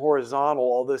 30-degree from horizontal,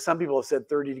 although some people have said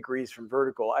 30 degrees from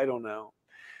vertical. I don't know.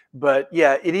 But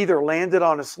yeah, it either landed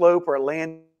on a slope or it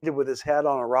landed with his head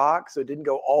on a rock. So it didn't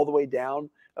go all the way down,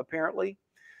 apparently.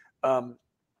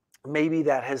 Maybe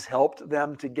that has helped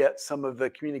them to get some of the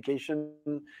communication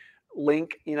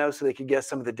link, so they could get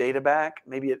some of the data back.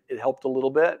 Maybe it helped a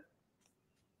little bit.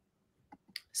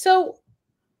 So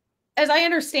as I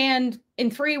understand,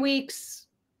 in 3 weeks,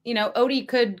 Odie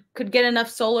could get enough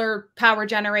solar power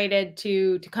generated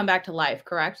to come back to life,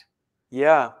 correct?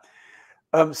 Yeah.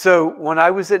 So when I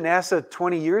was at NASA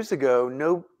 20 years ago,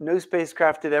 no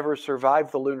spacecraft had ever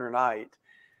survived the lunar night.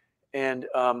 and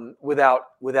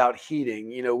without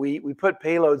heating. You know, we put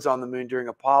payloads on the moon during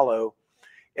Apollo,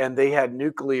 and they had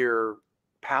nuclear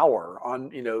power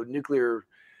on, you know, nuclear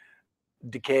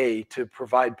decay to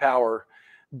provide power,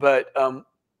 but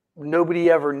nobody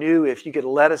ever knew if you could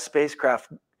let a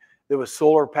spacecraft that was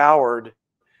solar powered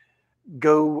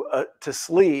go to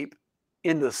sleep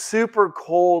in the super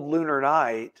cold lunar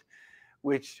night,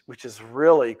 which is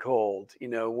really cold. You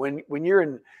know, when you're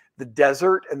in the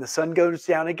desert and the sun goes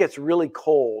down, it gets really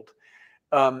cold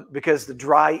because the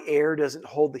dry air doesn't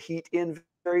hold the heat in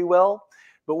very well.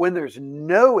 But when there's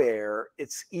no air,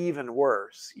 it's even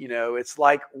worse. You know, it's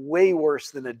like way worse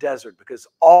than a desert because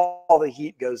all the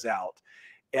heat goes out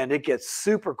and it gets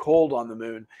super cold on the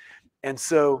moon. And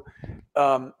so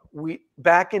we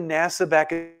back in NASA,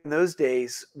 back in those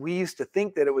days, we used to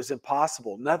think that it was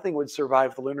impossible. Nothing would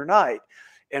survive the lunar night.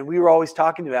 And we were always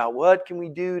talking about what can we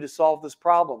do to solve this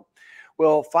problem?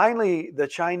 Well, finally, the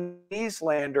Chinese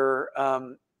lander,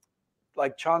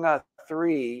 like Chang'e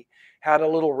 3, had a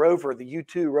little rover, the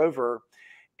U-2 rover.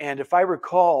 And if I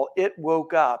recall, it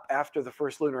woke up after the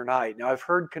first lunar night. Now, I've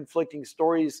heard conflicting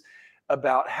stories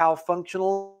about how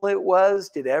functional it was.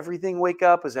 Did everything wake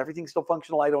up? Was everything still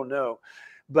functional? I don't know.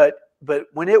 But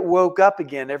when it woke up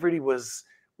again, everybody was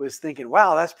thinking,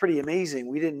 wow, that's pretty amazing.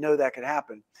 We didn't know that could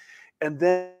happen. And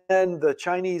then the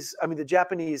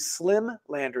Japanese Slim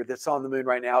lander that's on the moon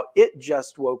right now, it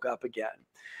just woke up again.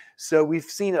 So we've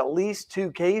seen at least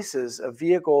 2 cases of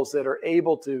vehicles that are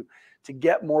able to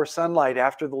get more sunlight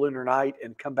after the lunar night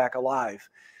and come back alive.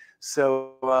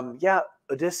 So yeah,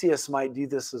 Odysseus might do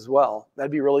this as well.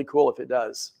 That'd be really cool if it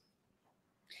does.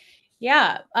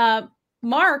 Yeah.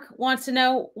 Mark wants to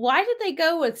know, why did they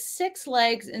go with 6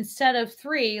 legs instead of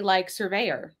 3 like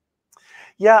Surveyor?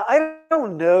 Yeah, I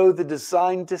don't know the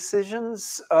design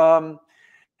decisions. I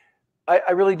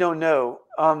really don't know.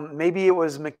 Maybe it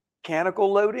was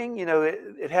mechanical loading. You know,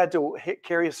 it had to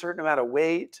carry a certain amount of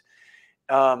weight,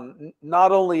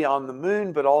 not only on the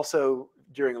moon, but also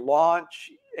during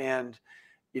launch. And,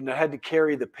 you know, had to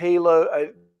carry the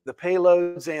payloads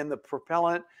and the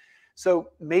propellant. So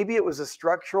maybe it was a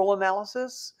structural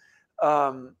analysis.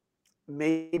 Um,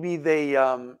 maybe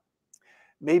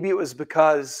maybe it was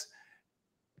because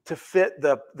to fit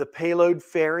the payload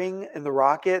fairing in the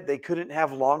rocket, they couldn't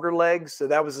have longer legs, so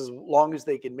that was as long as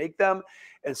they could make them,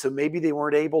 and so maybe they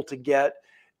weren't able to get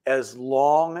as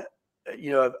long,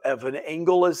 you know, of an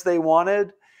angle as they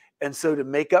wanted, and so to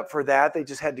make up for that, they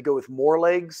just had to go with more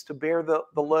legs to bear the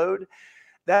load.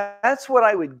 That's what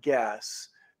I would guess.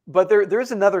 But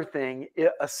there's another thing: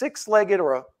 a 6-legged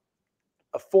or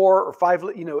a 4 or 5,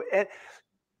 you know,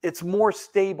 it's more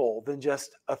stable than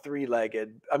just a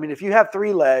 3-legged. I mean, if you have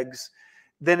 3 legs,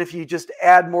 then if you just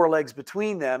add more legs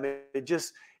between them, it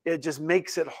just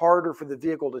makes it harder for the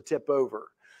vehicle to tip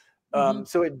over. Mhm.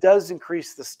 So it does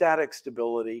increase the static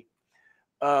stability.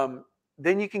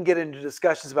 Then you can get into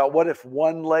discussions about what if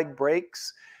one leg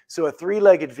breaks. So a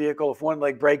 3-legged vehicle, if one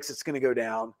leg breaks, it's going to go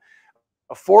down.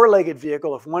 A 4-legged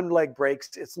vehicle, if one leg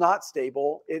breaks, it's not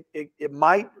stable. It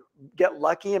might get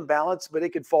lucky and balance, but it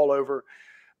could fall over.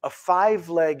 A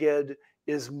 5-legged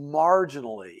is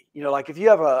marginally, you know, like if you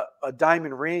have a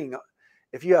diamond ring,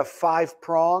 if you have 5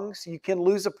 prongs, you can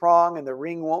lose a prong and the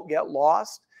ring won't get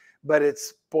lost, but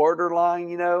it's borderline,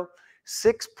 you know.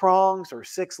 6 prongs or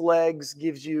 6 legs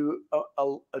gives you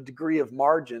a degree of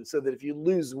margin so that if you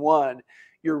lose one,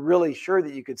 you're really sure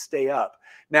that you could stay up.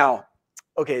 Now,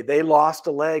 okay, they lost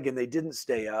a leg and they didn't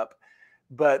stay up,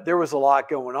 but there was a lot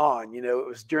going on. You know, it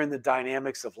was during the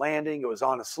dynamics of landing. It was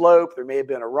on a slope. There may have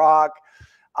been a rock.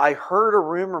 I heard a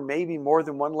rumor maybe more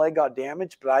than one leg got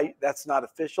damaged, but that's not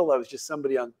official. That was just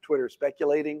somebody on Twitter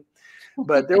speculating.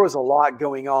 But there was a lot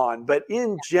going on. But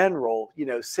in general, you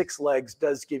know, 6 legs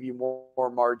does give you more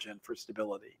margin for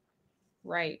stability.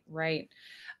 Right, right.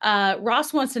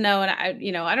 Ross wants to know, and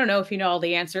I don't know if you know all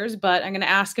the answers, but I'm going to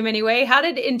ask him anyway. How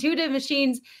did Intuitive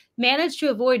Machines manage to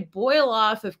avoid boil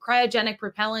off of cryogenic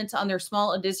propellant on their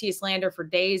small Odysseus lander for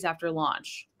days after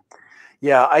launch?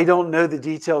 Yeah, I don't know the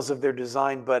details of their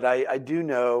design, but I do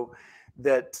know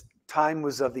that time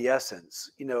was of the essence.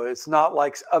 You know, it's not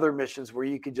like other missions where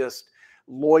you could just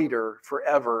loiter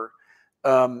forever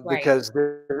Right. because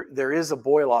there is a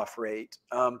boil off rate.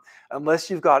 Unless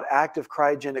you've got active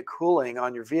cryogenic cooling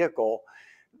on your vehicle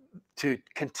to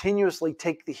continuously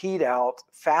take the heat out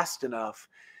fast enough,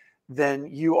 then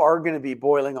you are going to be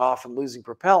boiling off and losing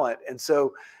propellant. And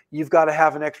so you've got to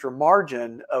have an extra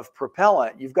margin of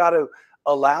propellant. You've got to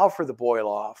allow for the boil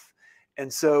off.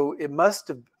 And so it must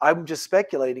have, I'm just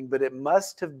speculating, but it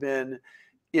must have been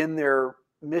in their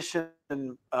mission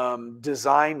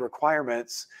design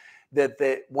requirements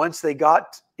that once they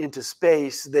got into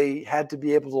space, they had to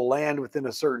be able to land within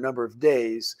a certain number of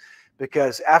days,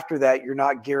 because after that, you're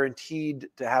not guaranteed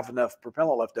to have enough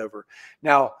propellant left over.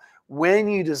 Now, when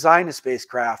you design a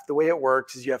spacecraft, the way it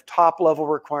works is you have top level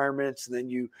requirements, and then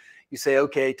you say,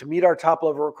 okay, to meet our top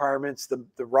level requirements, the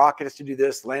rocket has to do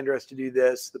this, the lander has to do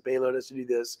this, the payload has to do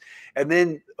this. And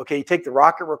then, okay, you take the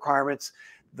rocket requirements,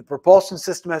 the propulsion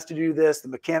system has to do this, the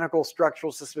mechanical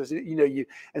structural system has to,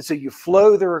 and so you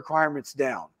flow the requirements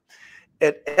down.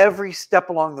 At every step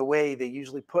along the way, they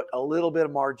usually put a little bit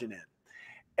of margin in.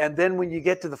 And then when you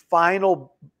get to the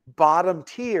final bottom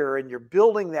tier and you're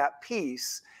building that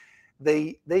piece,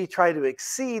 they try to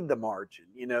exceed the margin,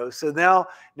 So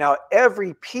now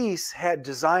every piece had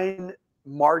design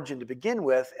margin to begin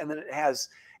with, and then it has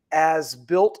as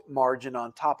built margin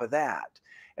on top of that.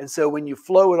 And so when you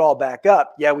flow it all back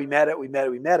up, yeah, we met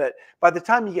it. By the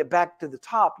time you get back to the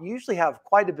top, you usually have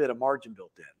quite a bit of margin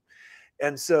built in.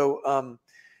 And so,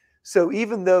 so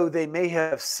even though they may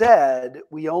have said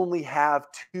we only have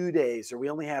 2 days or we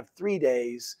only have 3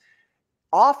 days,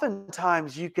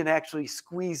 oftentimes you can actually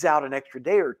squeeze out an extra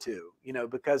day or two,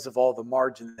 because of all the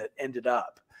margin that ended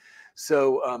up.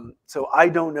 So, so I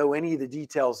don't know any of the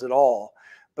details at all,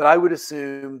 but I would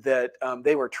assume that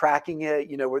they were tracking it,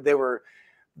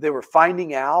 they were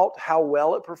finding out how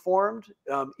well it performed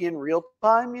in real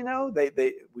time.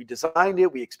 We designed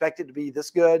it, we expect it to be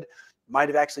this good, might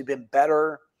have actually been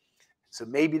better. So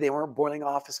maybe they weren't boiling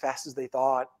off as fast as they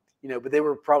thought, but they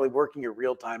were probably working in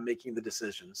real time, making the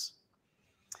decisions.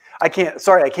 I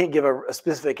can't give a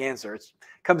specific answer. It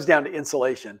comes down to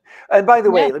insulation. And by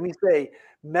the way, let me say,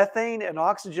 methane and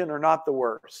oxygen are not the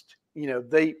worst.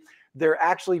 They're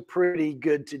actually pretty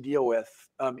good to deal with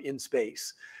in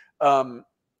space.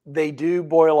 They do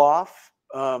boil off.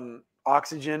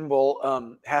 Oxygen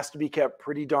has to be kept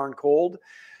pretty darn cold,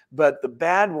 but the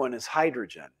bad one is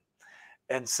hydrogen.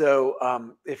 And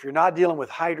so if you're not dealing with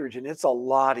hydrogen, it's a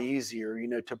lot easier,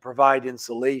 to provide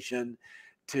insulation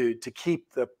to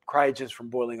keep the cryogens from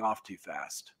boiling off too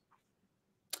fast.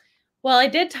 Well, I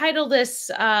did title this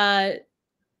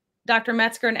Dr.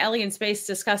 Metzger and Ellie in Space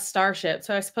Discuss Starship,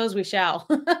 so I suppose we shall.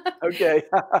 Okay.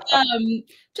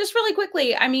 Just really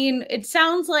quickly, I mean, it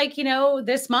sounds like,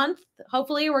 this month,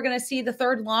 hopefully we're going to see the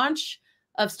third launch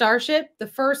of Starship, the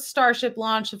first Starship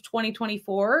launch of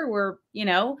 2024, where,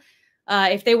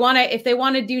 if they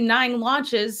want to do 9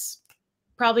 launches,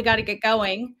 probably got to get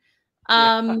going.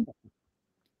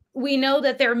 We know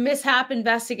that their mishap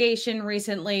investigation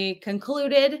recently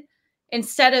concluded.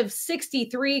 Instead of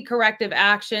 63 corrective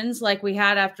actions like we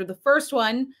had after the first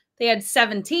one, they had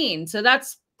 17. So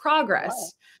that's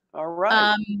progress. Wow. All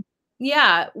right.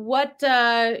 Yeah. What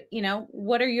are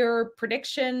your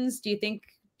predictions? Do you think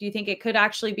it could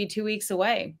actually be 2 weeks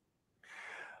away?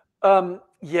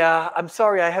 Yeah, I'm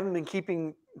sorry, I haven't been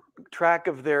keeping track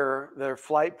of their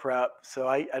flight prep, so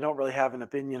I don't really have an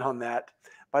opinion on that.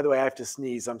 By the way, I have to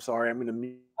sneeze. I'm sorry. I'm going to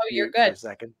mute you're good. for a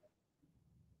second.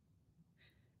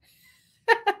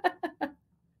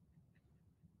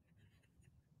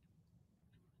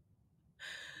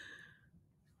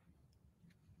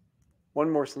 One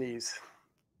more sneeze.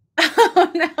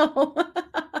 Oh, no.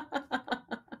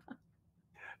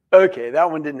 Okay, that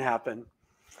one didn't happen.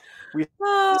 We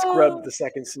scrubbed the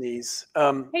second sneeze.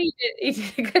 Hey, you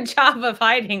did a good job of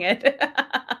hiding it.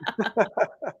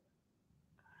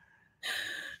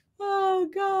 Oh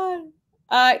God.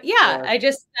 Yeah, I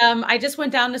just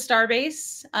went down to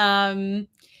Starbase. And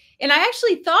I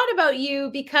actually thought about you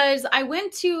because I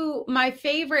went to my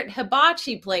favorite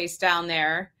hibachi place down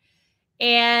there,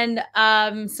 and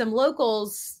some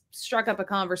locals struck up a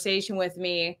conversation with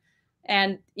me.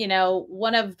 And,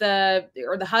 one of the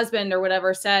husband or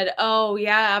whatever said, oh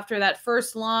yeah, after that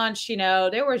first launch,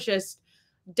 there was just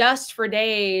dust for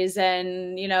days,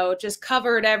 and, just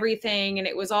covered everything, and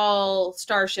it was all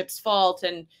Starship's fault.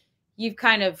 And you've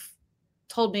kind of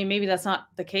told me maybe that's not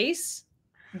the case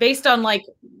based on like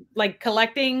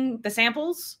collecting the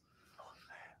samples.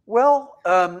 Well,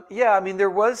 yeah, I mean, there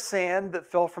was sand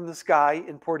that fell from the sky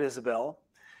in Port Isabel.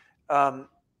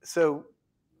 So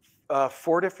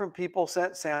 4 different people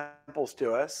sent samples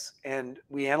to us, and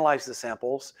we analyzed the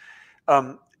samples.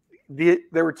 There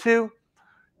were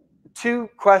two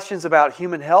questions about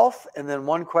human health, and then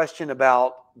 1 question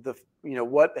about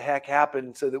what the heck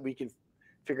happened, so that we can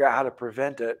figure out how to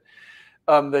prevent it.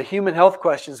 The human health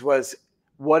questions was,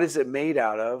 what is it made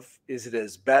out of? Is it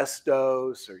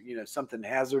asbestos or something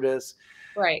hazardous?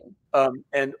 Right.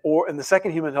 And the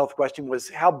second human health question was,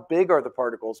 how big are the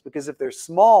particles? Because if they're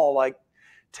small, like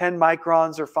 10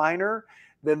 microns or finer,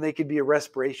 then they could be a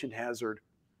respiration hazard.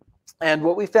 And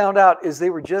what we found out is they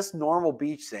were just normal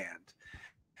beach sand.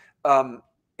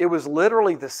 it was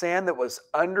literally the sand that was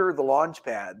under the launch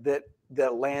pad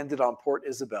that landed on Port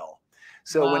Isabel.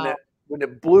 So Wow. when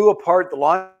it blew apart the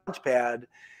launch pad,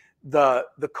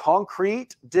 the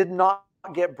concrete did not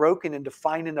get broken into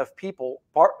fine enough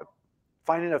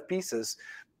pieces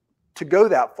to go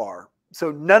that far.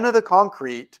 So none of the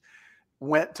concrete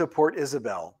went to Port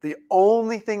Isabel. The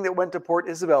only thing that went to Port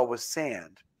Isabel was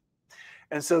sand.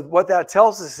 And so what that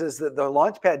tells us is that the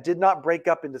launch pad did not break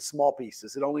up into small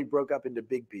pieces. It only broke up into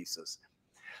big pieces.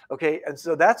 Okay, and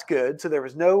so that's good. So there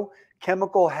was no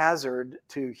chemical hazard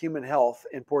to human health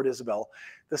in Port Isabel.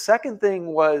 The second thing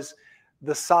was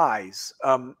the size.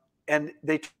 And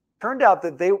they turned out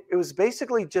that it was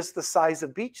basically just the size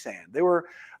of beach sand. They were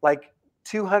like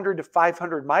 200 to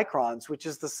 500 microns, which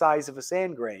is the size of a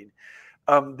sand grain.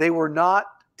 They were not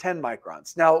 10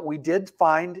 microns. Now, we did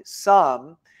find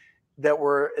some that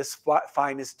were as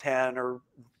fine as 10 or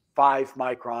 5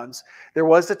 microns. There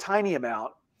was a tiny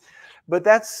amount, but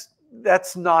that's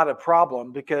not a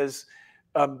problem because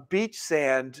beach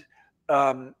sand,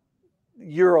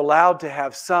 you're allowed to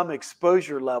have some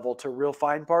exposure level to real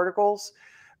fine particles.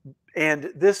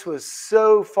 And this was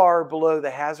so far below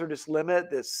the hazardous limit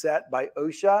that's set by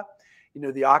OSHA,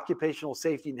 the Occupational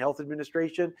Safety and Health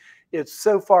Administration. It's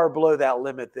so far below that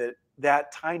limit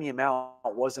that tiny amount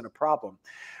wasn't a problem.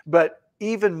 But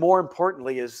even more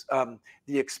importantly is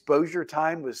the exposure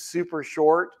time was super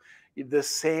short. The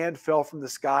sand fell from the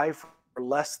sky for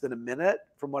less than a minute,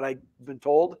 from what I've been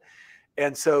told.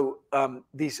 And so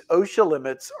these OSHA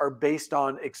limits are based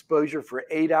on exposure for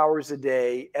 8 hours a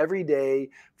day, every day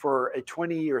for a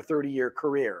 20 or 30-year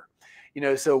career.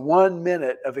 So 1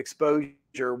 minute of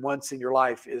exposure once in your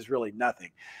life is really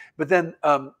nothing. But then,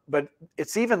 but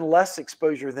it's even less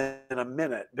exposure than a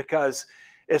minute because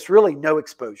it's really no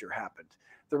exposure happened.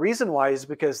 The reason why is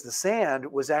because the sand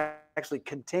was actually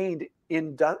contained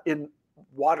in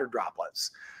water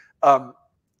droplets.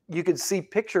 You could see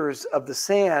pictures of the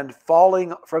sand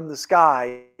falling from the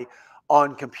sky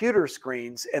on computer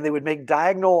screens, and they would make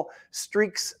diagonal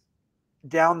streaks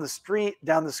down the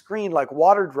screen like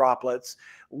water droplets,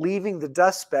 leaving the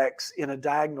dust specks in a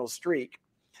diagonal streak.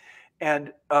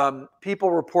 And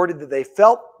people reported that they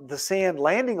felt the sand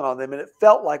landing on them, and it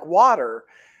felt like water.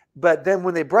 But then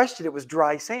when they brushed it, it was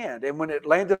dry sand. And when it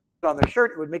landed on their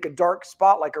shirt, it would make a dark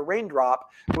spot like a raindrop.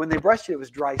 But when they brushed it, it was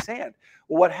dry sand.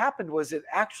 Well, what happened was it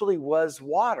actually was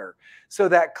water. So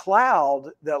that cloud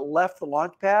that left the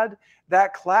launch pad,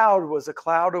 that cloud was a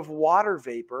cloud of water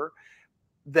vapor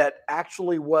that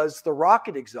actually was the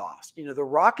rocket exhaust. The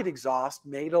rocket exhaust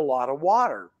made a lot of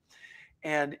water.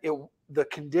 And the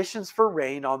conditions for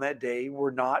rain on that day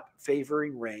were not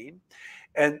favoring rain.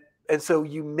 And so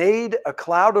you made a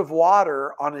cloud of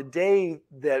water on a day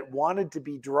that wanted to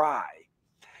be dry.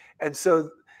 And so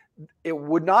it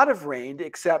would not have rained,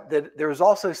 except that there was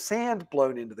also sand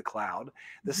blown into the cloud.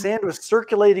 The sand was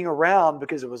circulating around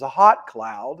because it was a hot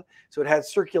cloud, so it had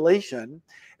circulation,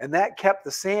 and that kept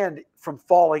the sand from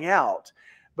falling out.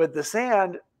 But the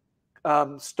sand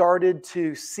started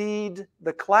to seed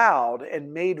the cloud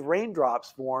and made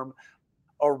raindrops form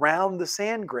around the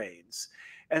sand grains.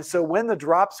 And so when the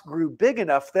drops grew big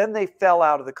enough, then they fell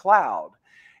out of the cloud.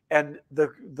 And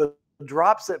the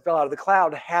drops that fell out of the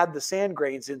cloud had the sand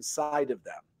grains inside of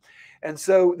them. And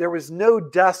so there was no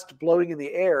dust blowing in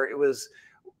the air. It was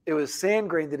sand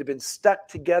grain that had been stuck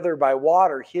together by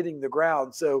water hitting the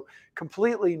ground. So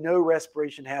completely no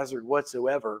respiration hazard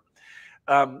whatsoever.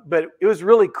 But it was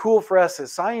really cool for us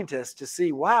as scientists to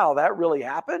see, wow, that really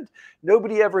happened.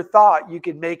 Nobody ever thought you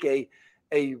could make a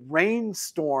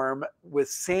rainstorm with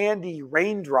sandy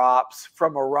raindrops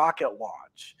from a rocket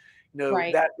launch.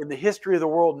 Right. That in the history of the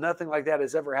world, nothing like that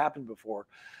has ever happened before.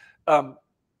 But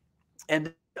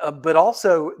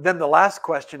also then the last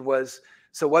question was,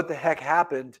 so what the heck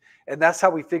happened? And that's how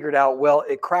we figured out, well,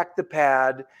 it cracked the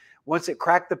pad. Once it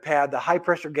cracked the pad, the high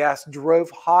pressure gas drove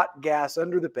hot gas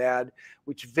under the pad,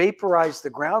 which vaporized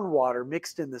the groundwater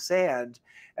mixed in the sand.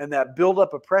 And that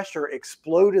buildup of pressure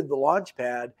exploded the launch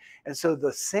pad. And so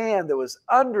the sand that was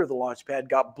under the launch pad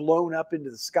got blown up into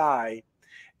the sky.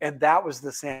 And that was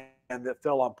the sand that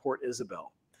fell on Port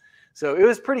Isabel. So it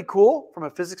was pretty cool from a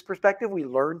physics perspective. We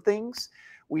learned things.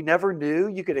 We never knew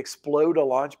you could explode a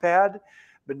launch pad.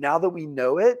 But now that we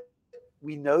know it,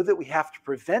 we know that we have to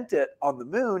prevent it on the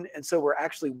moon. And so we're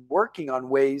actually working on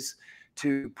ways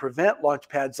to prevent launch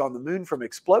pads on the moon from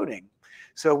exploding.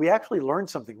 So we actually learned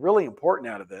something really important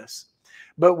out of this.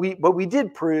 But we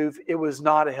did prove it was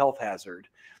not a health hazard,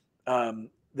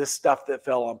 this stuff that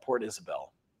fell on Port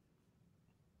Isabel.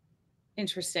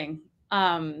 Interesting.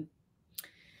 Let's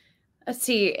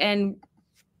see. And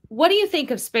what do you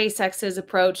think of SpaceX's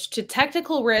approach to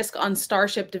technical risk on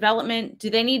Starship development? Do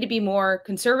they need to be more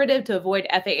conservative to avoid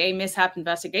FAA mishap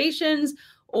investigations,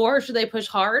 or should they push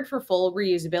hard for full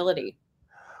reusability?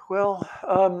 Well,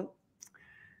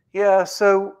 yeah.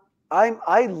 So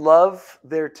I love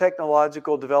their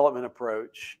technological development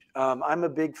approach. I'm a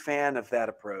big fan of that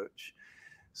approach.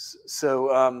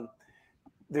 So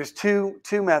there's two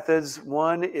methods.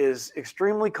 One is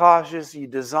extremely cautious. You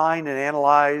design and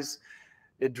analyze.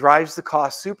 It drives the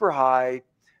cost super high,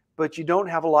 but you don't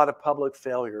have a lot of public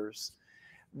failures.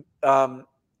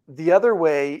 The other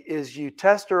way is you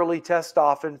test early, test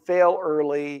often, fail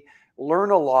early, learn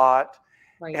a lot.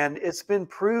 Right. And it's been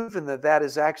proven that that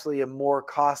is actually a more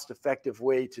cost-effective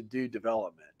way to do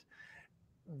development.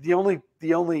 The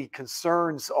only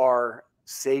concerns are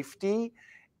safety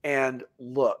and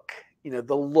look,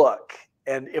 the look,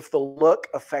 and if the look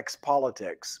affects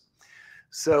politics.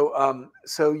 So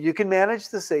you can manage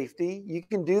the safety, you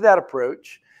can do that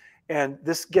approach. And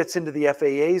this gets into the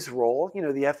FAA's role.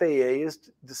 The FAA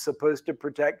is supposed to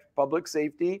protect public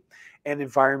safety and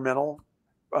environmental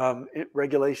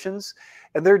regulations,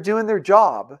 and they're doing their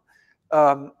job.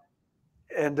 Um,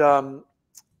 and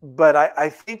but I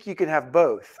think you can have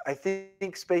both. I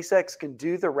think SpaceX can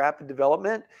do the rapid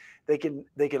development. They can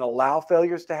allow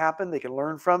failures to happen. They can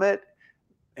learn from it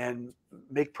and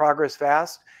make progress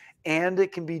fast. And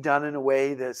it can be done in a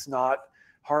way that's not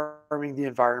harming the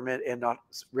environment and not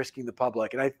risking the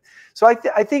public. And I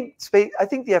think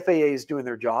the FAA is doing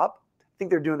their job. I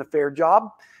think they're doing a fair job.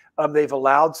 They've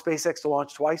allowed SpaceX to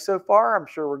launch twice so far. I'm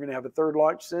sure we're going to have a third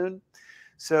launch soon.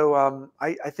 So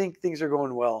I think things are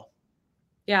going well.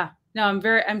 Yeah. No,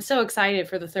 I'm so excited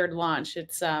for the third launch.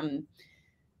 It's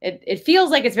it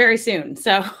feels like it's very soon.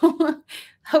 So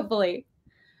hopefully.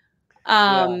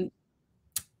 Yeah.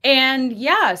 And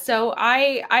yeah, so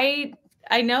I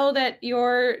know that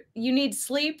you need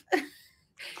sleep.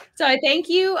 So I thank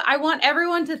you. I want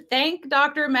everyone to thank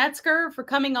Dr. Metzger for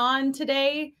coming on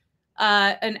today.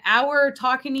 An hour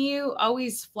talking to you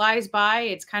always flies by.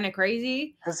 It's kind of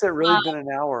crazy. Has it really been an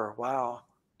hour? Wow.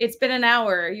 It's been an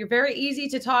hour. You're very easy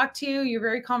to talk to. You're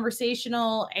very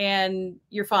conversational and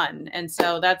you're fun. And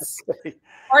so that's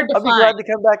hard to I'll be find. glad to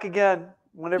come back again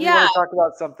whenever you want to talk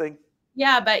about something.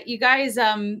 Yeah, but you guys,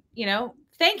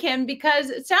 thank him because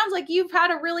it sounds like you've had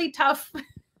a really tough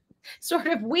sort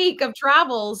of week of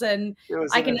travels, and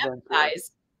I can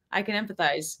empathize. I can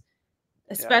empathize,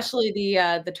 especially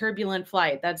the turbulent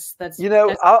flight. That's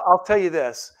I'll tell you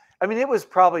this. I mean, it was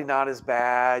probably not as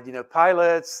bad.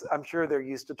 Pilots, I'm sure they're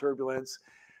used to turbulence,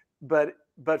 but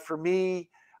for me,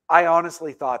 I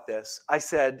honestly thought this. I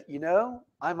said,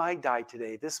 I might die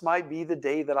today. This might be the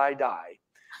day that I die.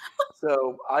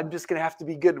 So I'm just going to have to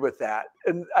be good with that.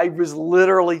 And I was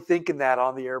literally thinking that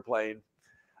on the airplane.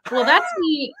 Well, that's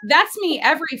me. That's me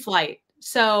every flight.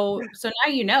 So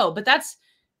now but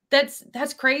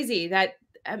that's crazy. That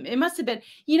it must have been.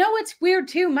 What's weird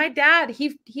too? My dad,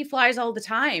 he flies all the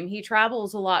time. He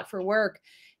travels a lot for work,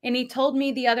 and he told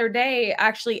me the other day,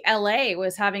 actually, LA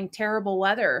was having terrible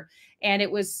weather, and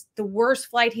it was the worst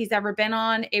flight he's ever been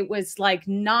on. It was like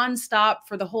nonstop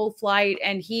for the whole flight,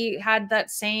 and he had that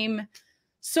same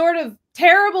sort of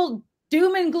terrible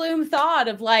doom and gloom thought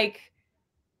of like,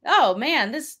 oh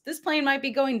man, this plane might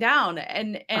be going down.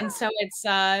 And so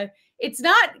it's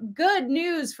not good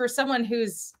news for someone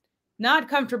who's not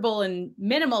comfortable in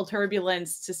minimal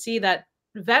turbulence to see that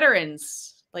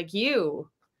veterans like you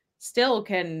still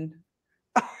can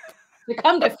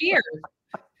succumb to fear.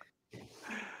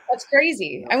 That's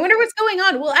crazy. I wonder what's going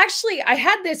on. Well, actually, I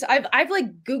had this, I've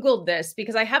like Googled this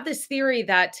because I have this theory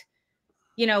that,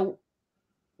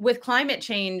 with climate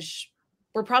change,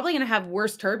 we're probably going to have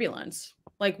worse turbulence.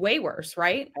 Like way worse,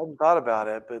 right? I hadn't thought about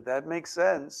it, but that makes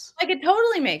sense. Like it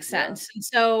totally makes sense. And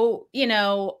so,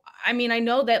 I mean, I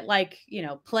know that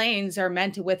planes are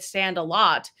meant to withstand a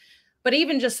lot, but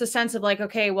even just the sense of like,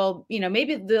 okay, well,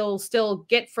 maybe they'll still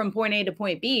get from point A to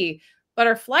point B, but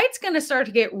our flight's going to start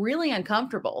to get really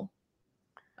uncomfortable.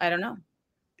 I don't know.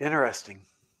 Interesting.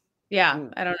 Yeah,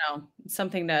 I don't know. It's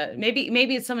something to maybe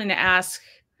it's something to ask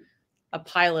a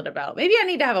pilot about. Maybe I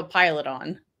need to have a pilot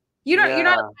on. You're not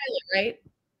a pilot, right?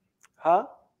 Huh?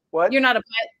 What? You're not a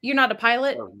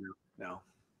pilot? Oh, no.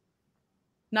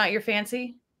 Not your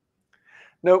fancy?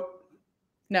 Nope.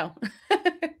 No.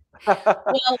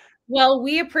 well,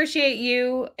 we appreciate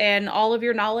you and all of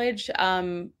your knowledge.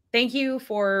 Thank you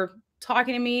for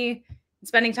talking to me,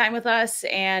 spending time with us.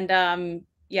 And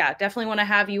definitely want to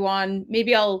have you on.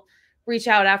 Maybe I'll reach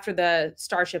out after the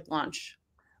Starship launch.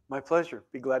 My pleasure.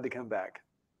 Be glad to come back.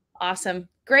 Awesome.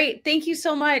 Great. Thank you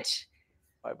so much.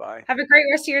 Bye-bye. Have a great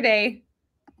rest of your day.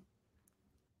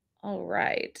 All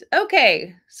right.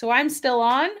 Okay. So I'm still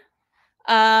on.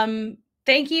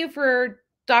 Thank you for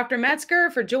Dr. Metzger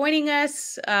for joining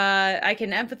us. I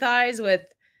can empathize with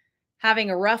having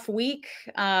a rough week.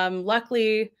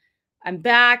 Luckily, I'm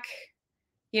back.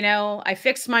 You know, I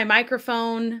fixed my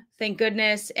microphone, thank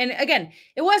goodness. And again,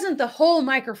 it wasn't the whole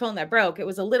microphone that broke, it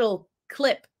was a little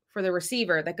clip for the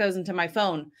receiver that goes into my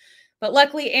phone. But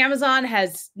luckily, Amazon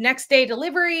has next day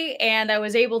delivery, and I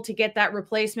was able to get that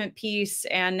replacement piece,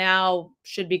 and now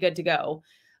should be good to go.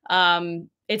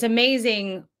 It's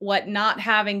amazing what not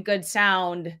having good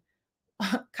sound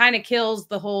kind of kills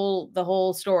the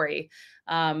whole story.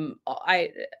 I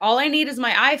all I need is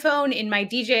my iPhone in my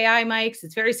DJI mics.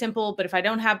 It's very simple, but if I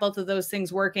don't have both of those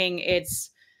things working,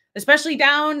 it's especially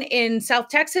down in South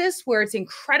Texas where it's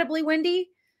incredibly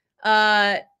windy.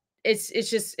 Uh,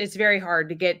 it's very hard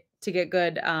to get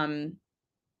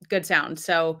good sound.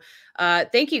 So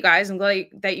thank you guys. I'm glad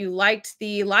that you liked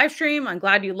the live stream. I'm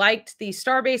glad you liked the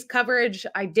Starbase coverage.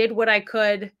 I did what I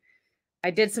could. I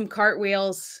did some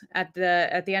cartwheels at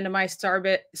the end of my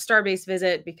Starbase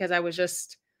visit because I was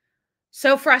just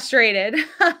so frustrated.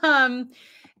 And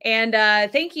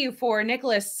thank you for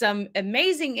Nicholas, some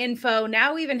amazing info.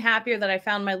 Now even happier that I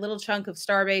found my little chunk of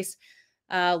Starbase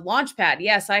launchpad.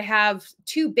 Yes, I have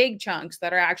two big chunks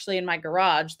that are actually in my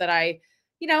garage that I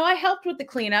helped with the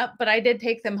cleanup, but I did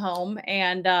take them home,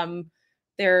 and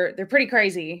they're pretty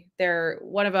crazy. They're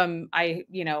one of them.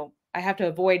 I have to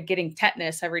avoid getting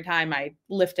tetanus every time I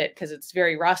lift it because it's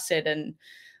very rusted and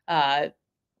uh,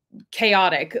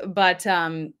 chaotic. But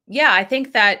yeah, I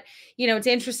think that, it's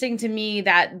interesting to me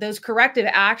that those corrective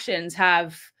actions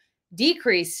have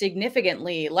decreased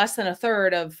significantly, less than a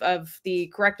third of the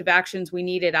corrective actions we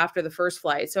needed after the first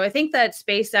flight. So I think that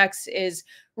SpaceX is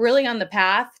really on the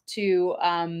path to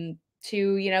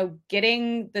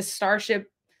getting the Starship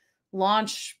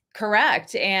launch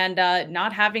correct, and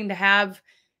not having to have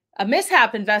a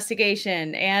mishap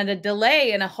investigation and a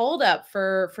delay and a holdup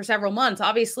for several months.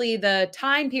 Obviously, the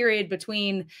time period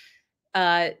between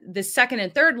the second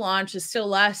and third launch is still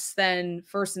less than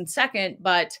first and second,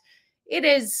 but it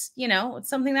is, it's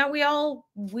something that we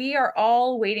are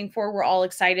all waiting for. We're all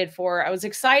excited for. I was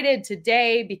excited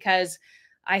today because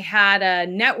I had a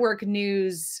network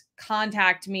news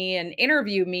contact me and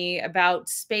interview me about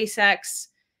SpaceX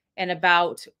and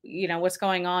about, what's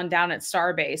going on down at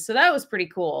Starbase. So that was pretty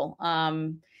cool.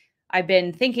 I've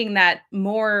been thinking that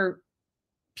more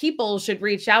people should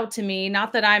reach out to me.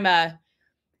 Not that I'm a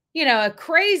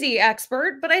crazy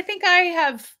expert, but I think I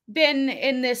have been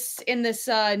in this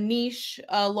niche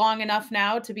long enough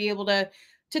now to be able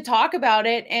to talk about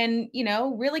it and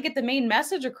really get the main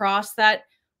message across that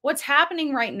what's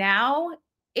happening right now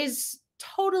is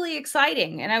totally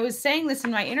exciting. And I was saying this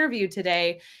in my interview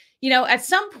today. At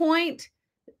some point,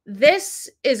 this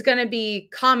is going to be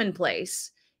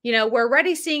commonplace. We're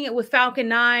already seeing it with Falcon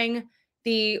 9,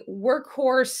 the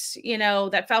workhorse,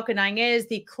 that Falcon 9 is,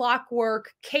 the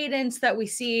clockwork cadence that we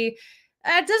see.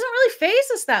 It doesn't really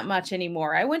phase us that much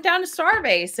anymore. I went down to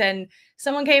Starbase and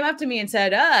someone came up to me and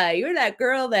said, you're that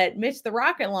girl that missed the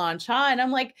rocket launch, huh? And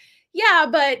I'm like, yeah,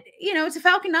 but it's a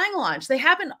Falcon 9 launch. They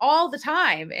happen all the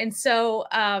time. And so,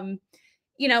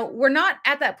 we're not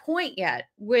at that point yet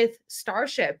with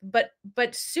Starship, but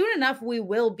soon enough we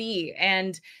will be.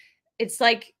 And it's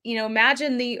like,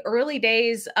 imagine the early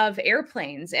days of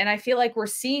airplanes. And I feel like we're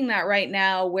seeing that right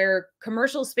now where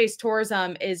commercial space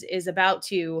tourism is about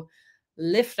to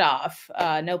lift off,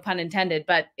 no pun intended,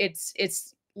 but it's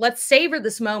let's savor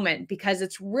this moment because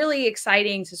it's really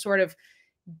exciting to sort of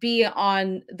be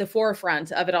on the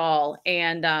forefront of it all.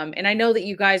 And I know that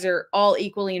you guys are all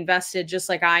equally invested, just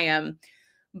like I am.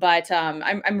 But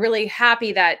I'm really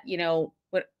happy that,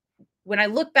 when I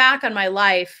look back on my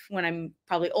life, when I'm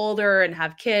probably older and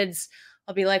have kids,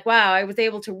 I'll be like, wow, I was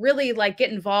able to really like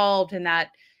get involved in that,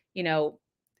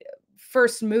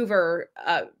 first mover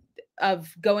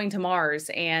of going to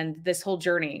Mars and this whole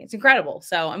journey. It's incredible.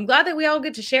 So I'm glad that we all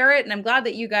get to share it. And I'm glad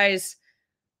that you guys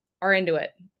are into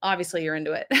it. Obviously you're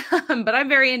into it, but I'm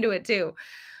very into it too.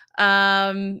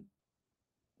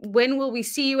 When will we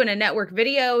see you in a network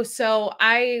video? So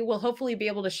I will hopefully be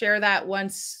able to share that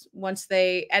once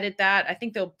they edit that. I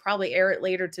think they'll probably air it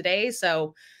later today.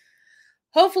 So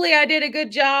hopefully I did a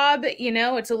good job.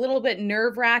 It's a little bit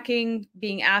nerve-wracking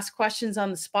being asked questions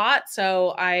on the spot.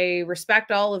 So I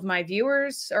respect all of my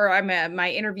viewers or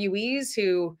my interviewees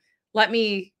who let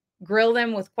me grill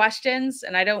them with questions.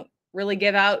 And I don't really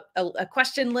give out a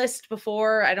question list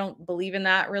before. I don't believe in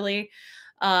that really.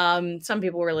 Some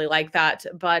people really like that,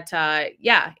 but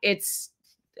yeah, it's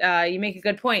you make a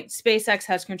good point. SpaceX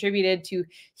has contributed to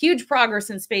huge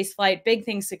progress in space flight, big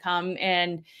things to come,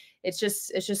 and it's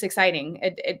just exciting.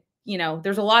 You know,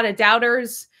 there's a lot of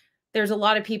doubters. There's a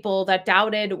lot of people that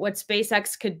doubted what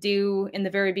SpaceX could do in the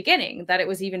very beginning, that it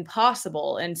was even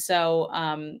possible. And so,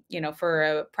 you know, for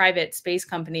a private space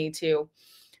company to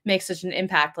make such an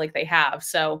impact like they have.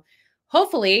 So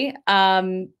hopefully,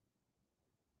 we'll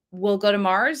go to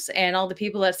Mars, and all the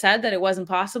people that said that it wasn't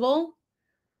possible,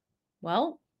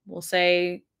 well, we'll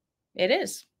say it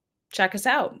is. Check us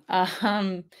out.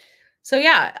 So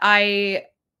yeah,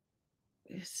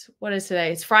 what is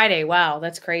today? It's Friday. Wow,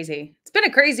 that's crazy. It's been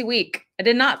a crazy week. I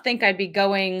did not think I'd be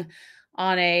going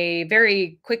on a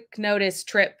very quick notice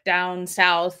trip down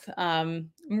south.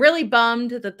 I'm really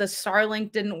bummed that the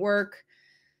Starlink didn't work.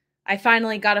 I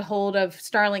finally got a hold of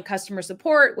Starlink customer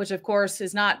support, which of course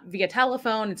is not via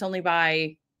telephone. It's only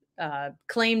by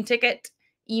claim ticket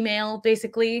email,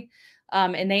 basically.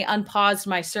 And they unpaused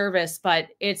my service. But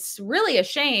it's really a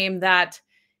shame that,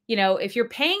 you know, if you're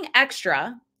paying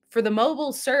extra for the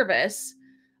mobile service,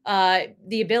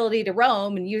 the ability to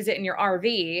roam and use it in your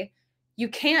RV, you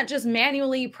can't just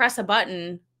manually press a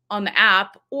button on the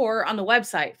app or on the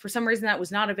website. For some reason, that was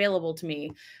not available to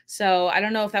me. So I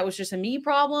don't know if that was just a me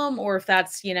problem or if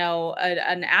that's, you know,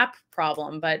 an app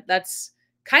problem, but that's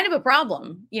kind of a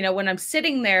problem, you know, when I'm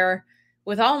sitting there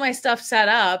with all my stuff set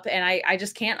up and I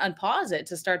just can't unpause it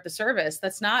to start the service.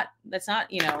 That's not,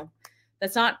 you know,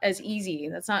 that's not as easy.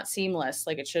 That's not seamless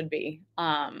like it should be.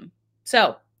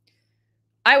 So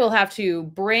I will have to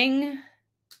bring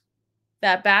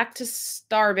that back to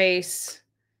Starbase.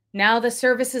 Now the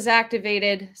service is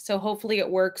activated, so hopefully it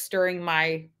works during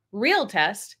my real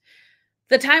test,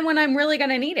 the time when I'm really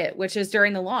going to need it, which is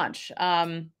during the launch.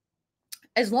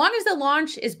 As long as the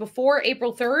launch is before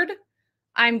April 3rd,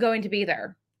 I'm going to be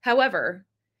there. However,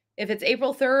 if it's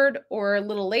April 3rd or a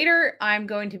little later, I'm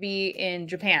going to be in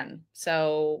Japan.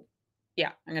 So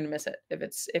yeah, I'm going to miss it if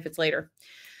it's later.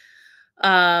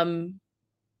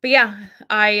 But yeah,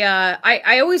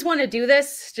 I always want to do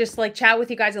this, just like chat with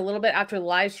you guys a little bit after the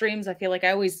live streams. I feel like I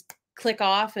always click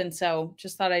off, and so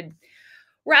just thought I'd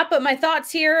wrap up my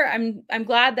thoughts here. I'm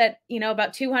glad that, you know,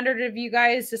 about 200 of you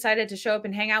guys decided to show up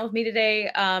and hang out with me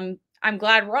today. I'm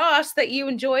glad, Ross, that you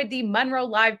enjoyed the Monroe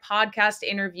Live podcast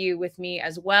interview with me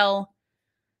as well.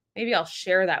 Maybe I'll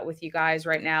share that with you guys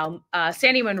right now.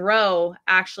 Sandy Monroe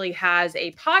actually has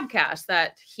a podcast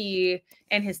that he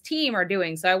and his team are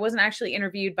doing. So I wasn't actually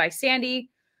interviewed by Sandy,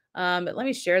 but let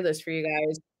me share this for you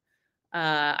guys.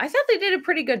 I thought they did a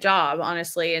pretty good job,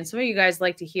 honestly. And some of you guys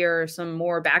like to hear some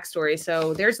more backstory.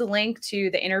 So there's the link to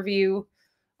the interview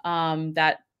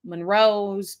that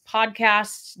Monroe's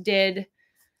podcast did.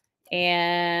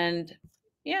 And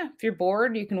yeah, if you're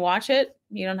bored, you can watch it.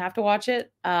 You don't have to watch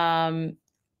it.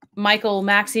 Michael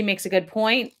Maxey makes a good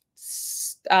point.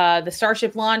 The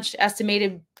Starship launch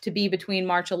estimated to be between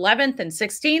March 11th and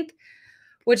 16th,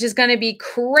 which is going to be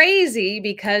crazy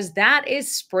because that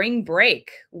is spring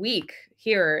break week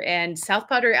here. And South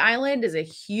Padre Island is a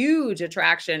huge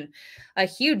attraction, a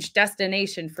huge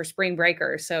destination for spring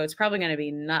breakers. So it's probably going to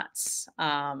be nuts.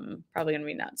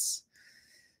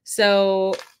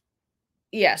 So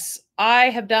yes, I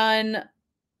have done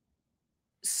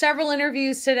several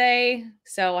interviews today,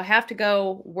 so I have to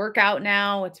go work out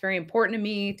now. It's very important to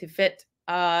me to fit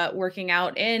working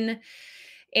out in.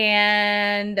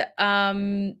 And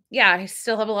yeah, I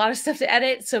still have a lot of stuff to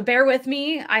edit, so bear with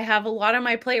me. I have a lot on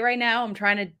my plate right now. I'm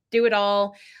trying to do it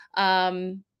all.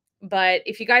 But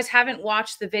if you guys haven't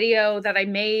watched the video that I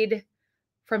made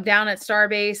from down at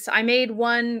Starbase, I made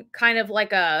one kind of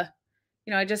like a,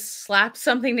 you know, I just slapped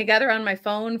something together on my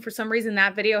phone. For some reason,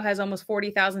 that video has almost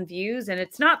 40,000 views, and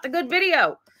it's not the good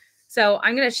video. So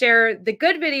I'm going to share the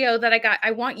good video that I got.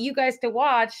 I want you guys to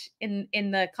watch in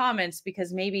the comments,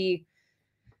 because maybe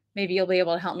you'll be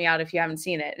able to help me out if you haven't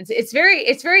seen it. It's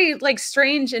very like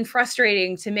strange and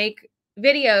frustrating to make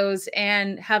videos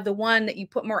and have the one that you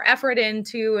put more effort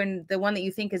into and the one that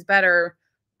you think is better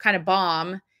kind of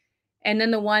bomb, and then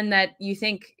the one that you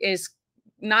think is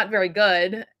not very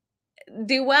good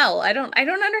do well. I don't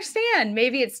understand.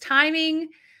 Maybe it's timing.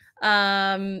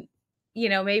 You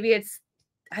know, maybe it's,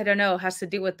 I don't know, has to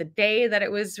do with the day that it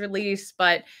was released.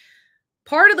 But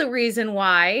part of the reason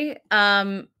why,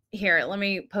 here, let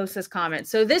me post this comment.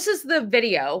 So this is the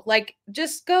video. Like,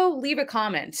 just go leave a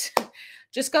comment.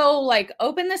 Just go like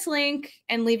open this link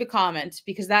and leave a comment,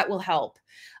 because that will help.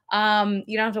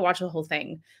 You don't have to watch the whole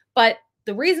thing. But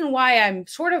the reason why I'm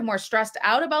sort of more stressed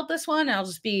out about this one, and I'll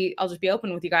just be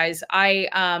open with you guys. I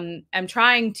am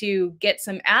trying to get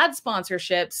some ad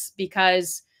sponsorships,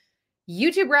 because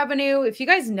YouTube revenue, if you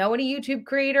guys know any YouTube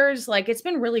creators, like, it's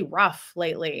been really rough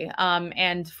lately.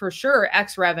 And for sure,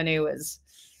 X revenue is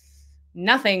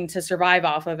nothing to survive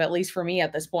off of, at least for me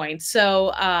at this point.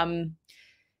 So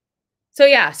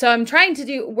yeah, so I'm trying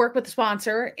to work with the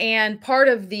sponsor, and part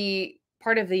of the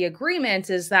agreement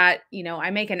is that, I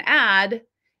make an ad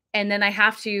and then I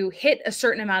have to hit a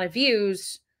certain amount of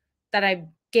views that I'm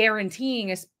guaranteeing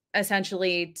is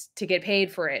essentially to get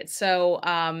paid for it. So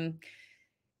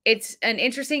it's an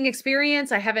interesting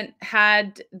experience. I haven't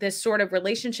had this sort of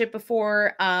relationship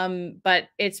before, but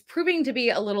it's proving to be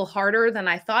a little harder than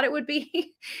I thought it would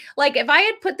be. Like, if I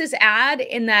had put this ad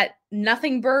in that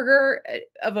nothing burger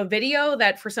of a video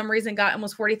that for some reason got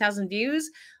almost 40,000 views,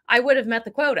 I would have met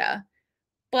the quota.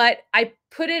 But I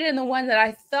put it in the one that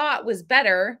I thought was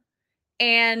better,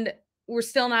 and we're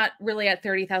still not really at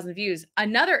 30,000 views.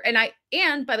 And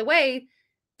by the way,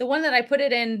 the one that I put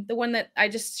it in, the one that I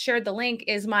just shared the link,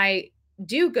 is my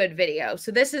do good video.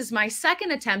 So this is my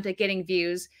second attempt at getting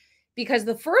views, because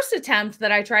the first attempt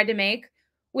that I tried to make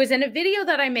was in a video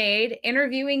that I made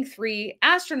interviewing 3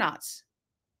 astronauts,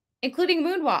 including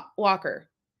Moonwalker.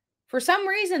 For some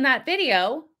reason, that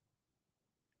video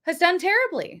has done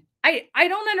terribly. I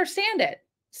don't understand it.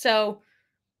 So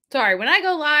sorry, when I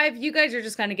go live, you guys are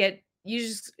just going to get,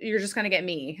 you're just going to get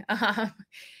me.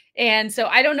 And so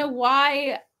I don't know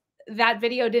why that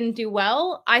video didn't do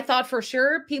well. I thought for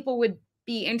sure people would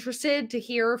be interested to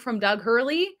hear from Doug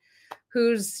Hurley,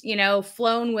 who's,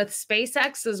 flown with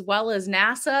SpaceX as well as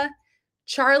NASA,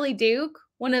 Charlie Duke,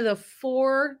 one of the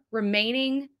 4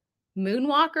 remaining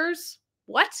moonwalkers.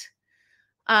 What?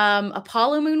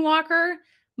 Apollo moonwalker.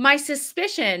 My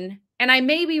suspicion, and I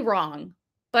may be wrong,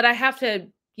 but I have to,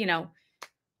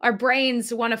 our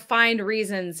brains want to find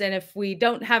reasons. And if we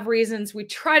don't have reasons, we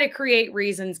try to create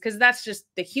reasons, because that's just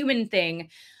the human thing.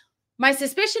 My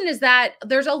suspicion is that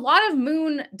there's a lot of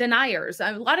moon deniers,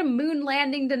 a lot of moon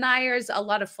landing deniers, a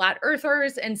lot of flat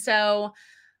earthers. And so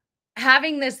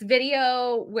having this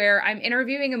video where I'm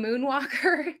interviewing a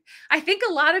moonwalker, I think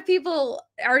a lot of people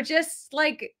are just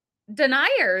like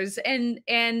deniers and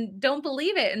don't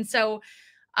believe it. And so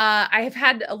I have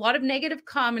had a lot of negative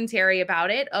commentary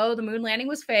about it. Oh, the moon landing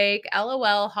was fake.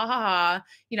 LOL. Ha ha ha.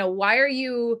 Why are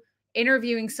you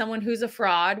interviewing someone who's a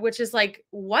fraud? Which is like,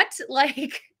 what?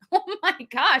 Like, oh my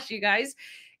gosh, you guys.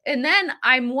 And then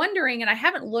I'm wondering, and I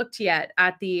haven't looked yet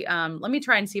at the, let me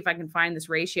try and see if I can find this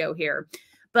ratio here.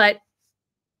 But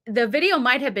the video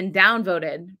might have been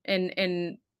downvoted,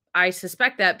 and I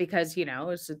suspect that because,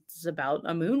 it's about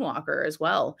a moonwalker as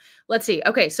well. Let's see.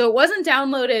 Okay, so it wasn't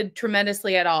downloaded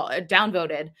tremendously at all.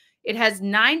 Downvoted. It has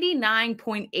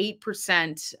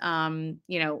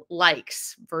 99.8%,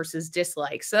 likes versus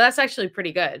dislikes. So that's actually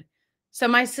pretty good. So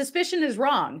my suspicion is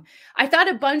wrong. I thought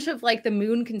a bunch of like the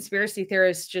moon conspiracy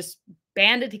theorists just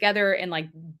banded together and like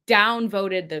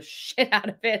downvoted the shit out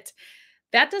of it.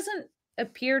 That doesn't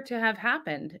appear to have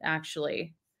happened,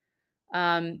 actually.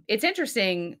 It's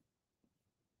interesting.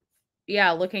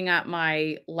 Yeah, looking at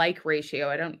my like ratio,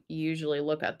 I don't usually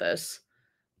look at this.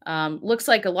 Looks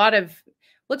like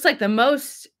the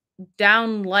most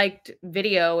down liked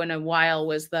video in a while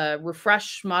was the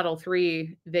refresh Model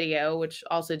 3 video, which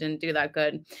also didn't do that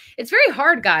good. It's very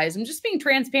hard, guys. I'm just being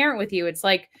transparent with you. It's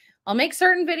like, I'll make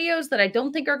certain videos that I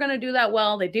don't think are going to do that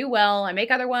well. They do well. I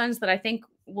make other ones that I think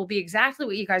will be exactly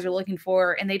what you guys are looking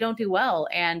for, and they don't do well.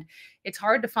 And it's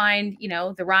hard to find,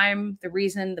 the rhyme, the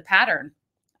reason, the pattern.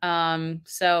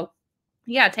 So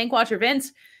yeah, Tank Watcher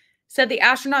Vince said the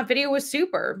astronaut video was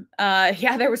super.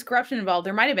 Yeah, there was corruption involved.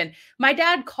 There might have been. My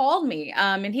dad called me,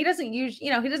 and he doesn't he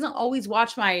doesn't always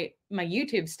watch my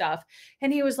YouTube stuff.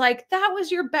 And he was like, that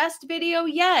was your best video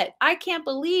yet. I can't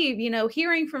believe,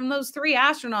 hearing from those 3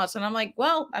 astronauts. And I'm like,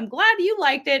 well, I'm glad you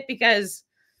liked it, because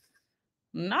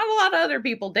not a lot of other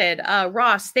people did.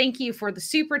 Ross, thank you for the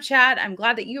super chat. I'm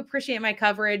glad that you appreciate my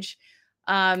coverage.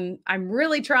 I'm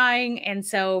really trying. And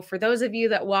so for those of you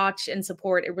that watch and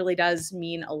support, it really does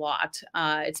mean a lot.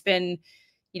 It's been,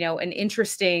 an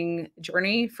interesting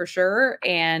journey for sure.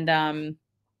 And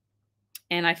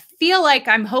I feel like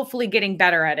I'm hopefully getting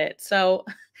better at it. So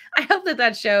I hope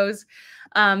that shows.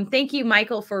 Thank you,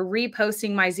 Michael, for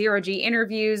reposting my zero-G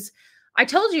interviews. I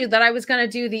told you that I was going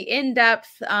to do the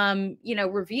in-depth,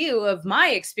 review of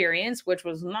my experience, which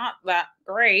was not that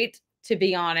great, to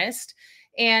be honest.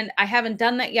 And I haven't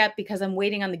done that yet because I'm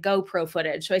waiting on the GoPro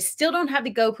footage. So I still don't have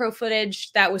the GoPro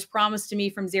footage that was promised to me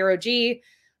from zero-G,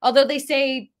 although they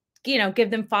say, give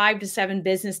them 5 to 7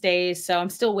 business days. So I'm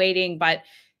still waiting, but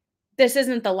this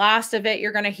isn't the last of it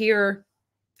you're going to hear.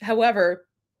 However,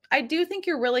 I do think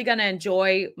you're really going to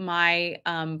enjoy my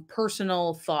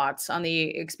personal thoughts on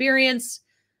the experience,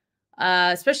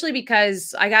 especially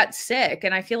because I got sick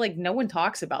and I feel like no one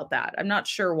talks about that. I'm not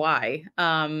sure why.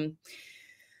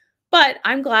 But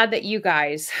I'm glad that you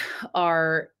guys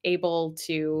are able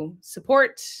to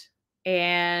support.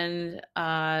 And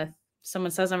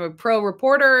someone says I'm a pro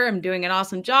reporter. I'm doing an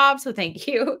awesome job. So thank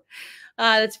you.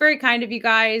 That's very kind of you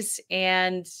guys.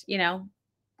 And,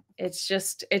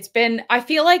 it's been, I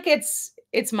feel like it's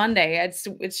Monday.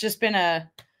 It's just been a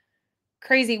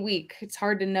crazy week. It's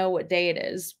hard to know what day it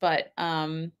is, but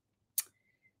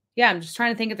yeah, I'm just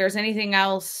trying to think if there's anything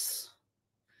else.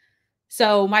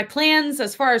 So my plans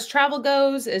as far as travel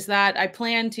goes is that I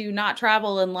plan to not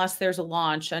travel unless there's a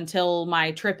launch until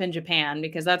my trip in Japan,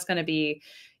 because that's going to be,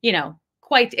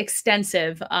 quite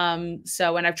extensive. And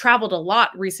I've traveled a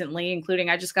lot recently, including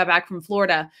I just got back from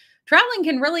Florida. Traveling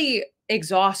can really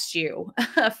exhaust you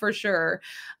for sure.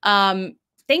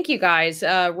 Thank you guys.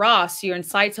 Ross, your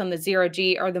insights on the zero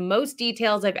G are the most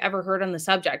details I've ever heard on the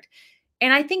subject.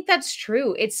 And I think that's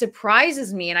true. It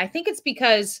surprises me. And I think it's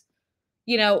because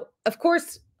of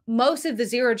course, most of the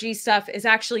zero G stuff is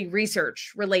actually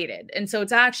research related. And so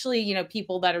it's actually,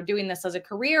 people that are doing this as a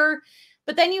career.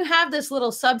 But then you have this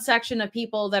little subsection of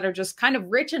people that are just kind of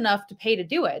rich enough to pay to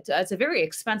do it. It's a very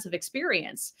expensive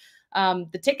experience.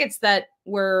 The tickets that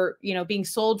were, being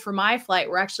sold for my flight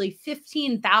were actually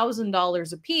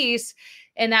 $15,000 a piece.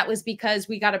 And that was because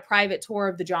we got a private tour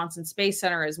of the Johnson Space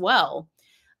Center as well.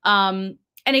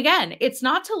 And again, it's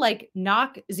not to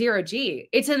knock zero G.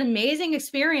 It's an amazing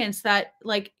experience that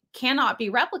cannot be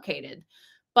replicated.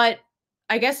 But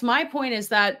I guess my point is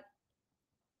that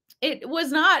it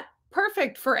was not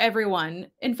perfect for everyone.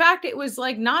 In fact, it was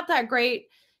not that great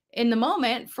in the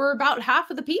moment for about half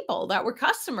of the people that were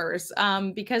customers,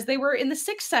 because they were in the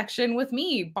 6th section with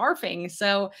me barfing.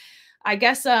 So I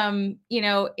guess,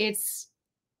 it's,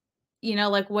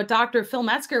 like what Dr. Phil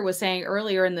Metzger was saying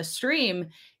earlier in the stream,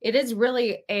 it is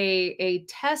really a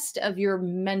test of your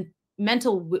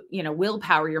mental,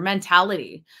 willpower, your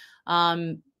mentality.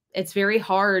 It's very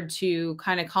hard to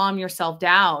kind of calm yourself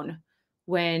down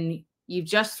when you've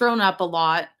just thrown up a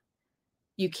lot.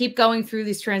 You keep going through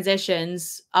these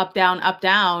transitions, up, down, up,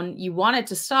 down. You want it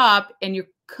to stop and you're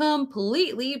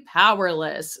completely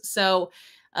powerless. So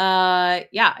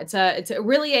yeah, it's a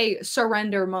really a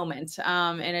surrender moment.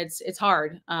 And it's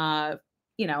hard, and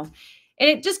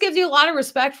it just gives you a lot of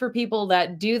respect for people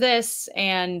that do this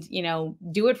and,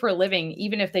 do it for a living,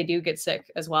 even if they do get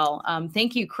sick as well.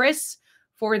 Thank you, Chris,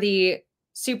 for the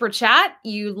super chat.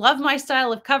 You love my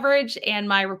style of coverage and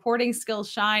my reporting skills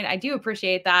shine. I do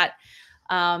appreciate that.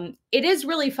 It is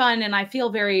really fun. And I feel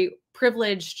very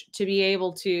privileged to be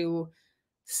able to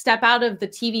step out of the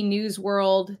TV news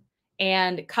world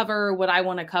and cover what I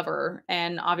want to cover.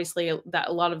 And obviously that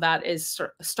a lot of that is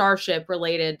Starship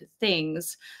related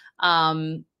things.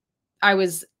 I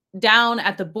was down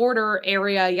at the border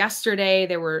area yesterday.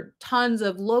 There were tons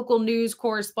of local news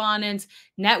correspondents,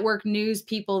 network news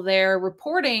people there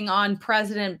reporting on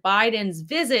President Biden's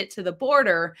visit to the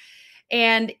border.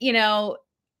 And,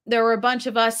 there were a bunch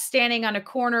of us standing on a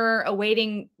corner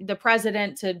awaiting the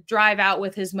president to drive out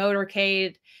with his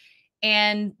motorcade.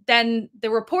 And then the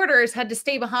reporters had to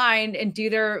stay behind and do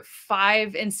their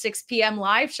 5 and 6 p.m.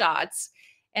 live shots.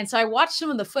 And so I watched some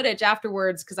of the footage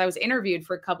afterwards because I was interviewed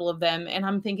for a couple of them. And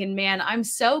I'm thinking, man, I'm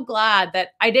so glad that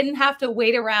I didn't have to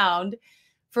wait around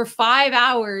for 5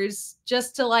 hours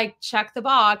just to check the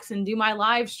box and do my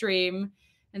live stream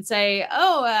and say,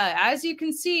 oh, as you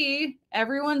can see,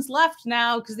 everyone's left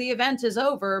now because the event is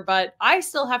over. But I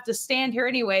still have to stand here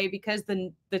anyway because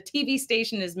the TV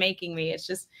station is making me. It's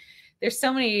just, there's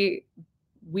so many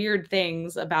weird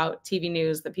things about TV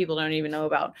news that people don't even know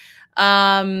about.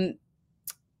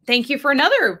 Thank you for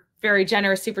another very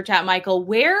generous super chat, Michael.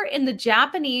 Where in the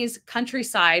Japanese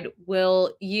countryside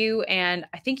will you, and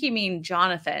I think you mean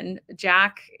Jonathan,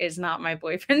 Jack is not my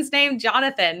boyfriend's name,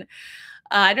 Jonathan,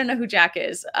 I don't know who Jack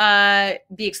is,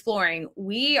 be exploring?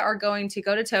 We are going to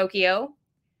go to Tokyo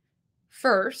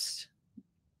first.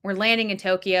 We're landing in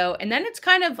Tokyo, and then it's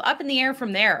kind of up in the air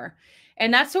from there.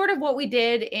 And that's sort of what we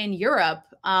did in Europe.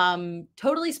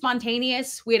 Totally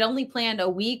spontaneous. We had only planned a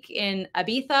week in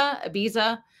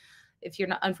Ibiza, if you're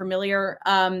not unfamiliar.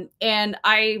 And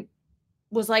I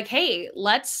was like, hey,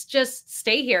 let's just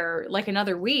stay here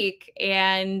another week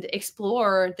and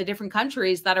explore the different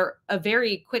countries that are a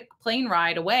very quick plane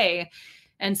ride away.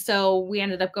 And so we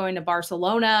ended up going to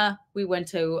Barcelona. We went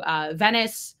to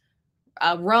Venice,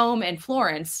 Rome, and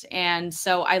Florence. And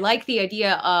so I like the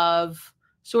idea of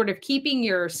sort of keeping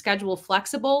your schedule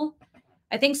flexible.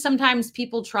 I think sometimes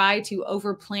people try to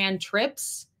overplan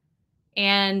trips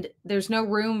and there's no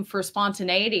room for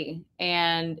spontaneity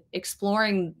and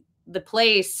exploring the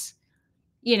place,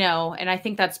 and I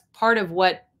think that's part of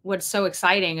what's so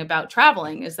exciting about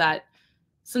traveling is that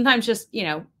sometimes just,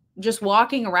 just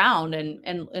walking around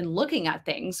and looking at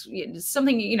things. It's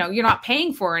something, you know, you're not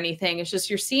paying for anything. It's just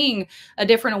you're seeing a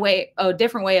different way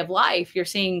of life. You're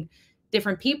seeing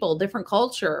different people, different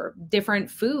culture, different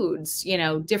foods, you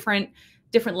know, different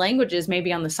languages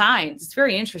maybe on the signs. It's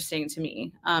very interesting to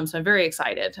me. So I'm very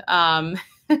excited.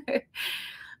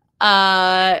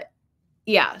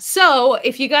 Yeah. So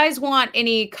if you guys want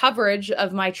any coverage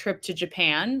of my trip to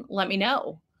Japan, let me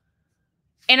know.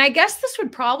 And I guess this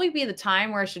would probably be the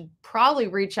time where I should probably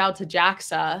reach out to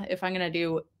JAXA if I'm going to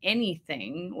do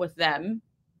anything with them.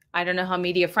 I don't know how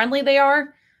media friendly they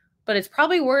are, but it's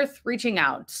probably worth reaching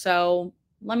out. So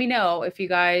let me know if you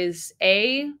guys,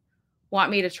 A,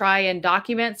 want me to try and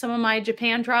document some of my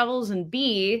Japan travels, and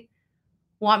B,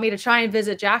 want me to try and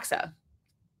visit JAXA.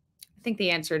 I think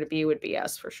the answer to B would be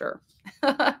yes, for sure.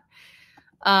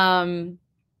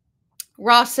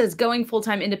 Ross says going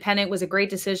full-time independent was a great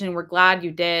decision. We're glad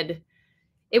you did.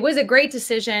 It was a great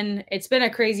decision. It's been a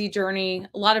crazy journey.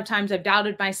 A lot of times I've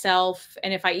doubted myself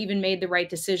and if I even made the right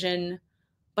decision,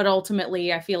 but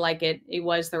ultimately I feel like it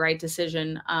was the right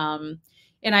decision. And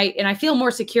I feel more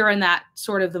secure in that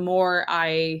sort of the more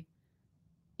I,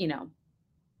 you know,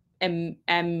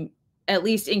 am at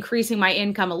least increasing my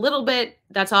income a little bit.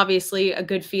 That's obviously a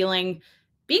good feeling.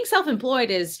 Being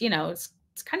self-employed is, you know, it's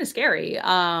kind of scary.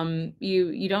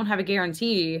 You don't have a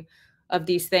guarantee of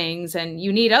these things, and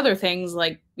you need other things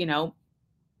like, you know,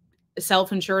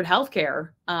 self-insured healthcare.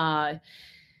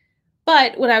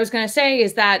 But what I was going to say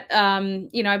is that,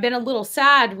 you know, I've been a little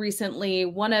sad recently.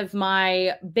 One of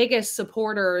my biggest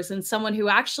supporters and someone who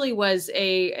actually was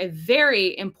a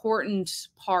very important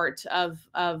part of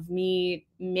me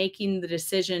making the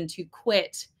decision to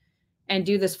quit and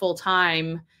do this full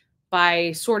time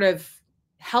by sort of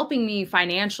helping me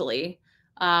financially,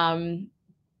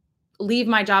 leave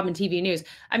my job in TV news.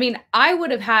 I mean, I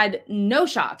would have had no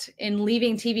shot in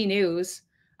leaving TV news.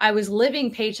 I was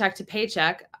living paycheck to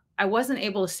paycheck. I wasn't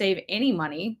able to save any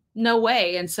money. No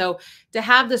way. And so to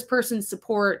have this person's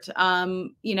support,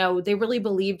 you know, they really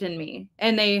believed in me,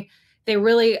 and they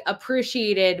really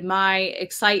appreciated my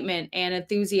excitement and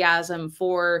enthusiasm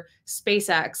for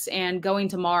SpaceX and going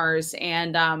to Mars,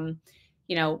 and,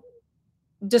 you know,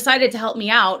 decided to help me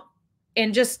out.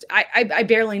 And just, I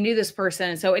barely knew this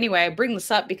person. And so anyway, I bring this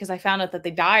up because I found out that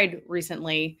they died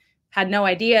recently. Had no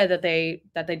idea that they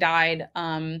died.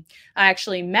 I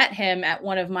actually met him at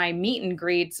one of my meet and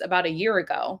greets about a year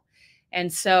ago.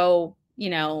 And so, you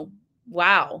know,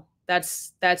 wow,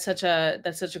 that's such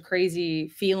a crazy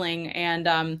feeling.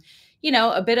 And, you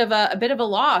know, a bit of a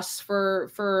loss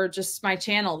for just my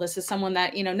channel. This is someone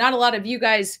that, you know, not a lot of you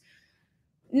guys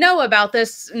know about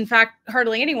this. In fact,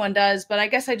 hardly anyone does, but I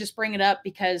guess I just bring it up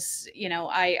because, you know,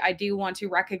 I do want to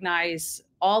recognize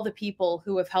all the people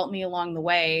who have helped me along the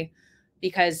way,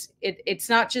 because it's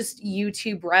not just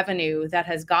YouTube revenue that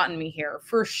has gotten me here.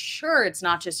 For sure, it's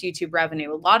not just YouTube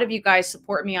revenue. A lot of you guys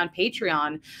support me on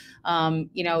Patreon.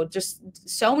 You know, just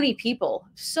so many people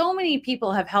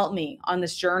have helped me on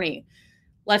this journey.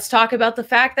 Let's talk about the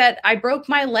fact that I broke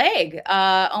my leg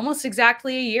almost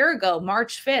exactly a year ago,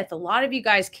 March 5th. A lot of you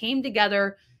guys came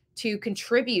together to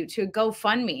contribute to a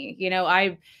GoFundMe. You know,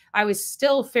 I was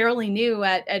still fairly new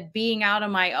at being out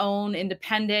on my own,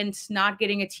 independent, not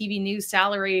getting a TV news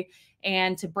salary,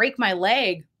 and to break my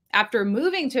leg after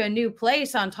moving to a new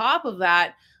place on top of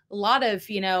that, a lot of,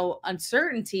 you know,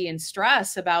 uncertainty and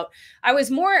stress about, I was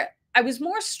more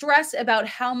stressed about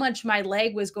how much my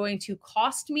leg was going to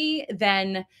cost me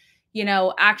than, you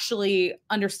know, actually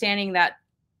understanding that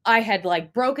I had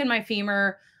like broken my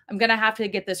femur. I'm going to have to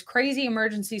get this crazy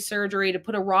emergency surgery to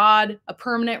put a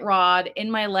permanent rod in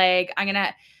my leg. I'm going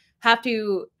to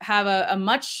have a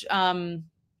much,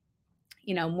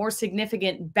 you know, more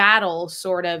significant battle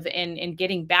sort of in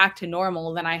getting back to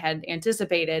normal than I had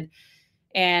anticipated.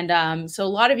 And so a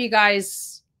lot of you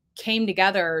guys came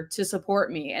together to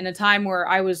support me in a time where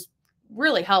I was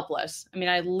really helpless. I mean,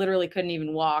 I literally couldn't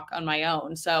even walk on my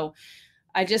own. So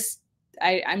I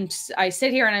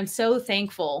sit here and I'm so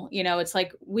thankful. You know, it's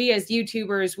like we as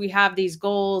YouTubers, we have these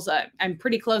goals. I'm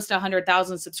pretty close to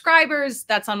 100,000 subscribers.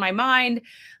 That's on my mind.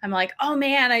 I'm like, oh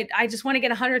man, I just want to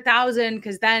get 100,000,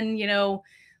 because then, you know,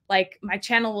 like my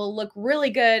channel will look really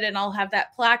good and I'll have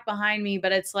that plaque behind me.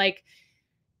 But it's like,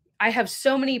 I have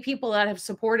so many people that have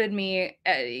supported me,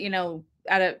 you know,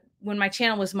 when my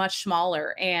channel was much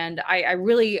smaller. And I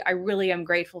really am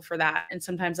grateful for that. And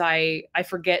sometimes I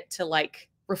forget to like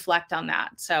reflect on that.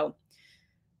 So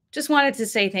just wanted to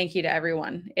say thank you to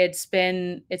everyone. It's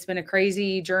been a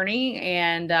crazy journey,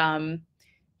 and,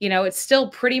 you know, it's still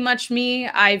pretty much me.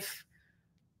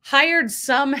 Hired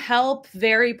some help,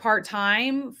 very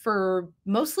part-time, for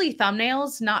mostly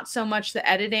thumbnails, not so much the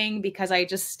editing, because I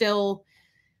still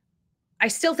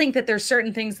think that there's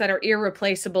certain things that are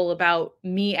irreplaceable about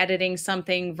me editing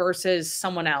something versus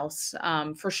someone else,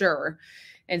 for sure.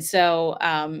 And so,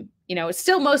 it's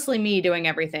still mostly me doing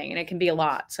everything, and it can be a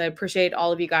lot. So I appreciate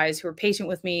all of you guys who are patient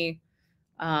with me.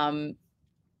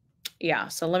 Yeah,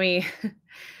 so let me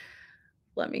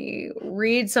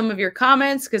read some of your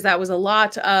comments, because that was a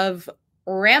lot of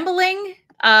rambling.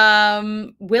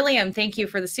 William, thank you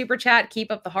for the super chat.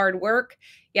 Keep up the hard work.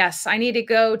 Yes, I need to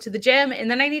go to the gym, and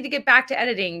then I need to get back to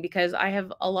editing, because I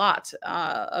have a lot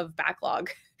of backlog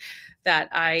that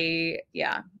I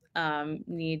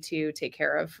need to take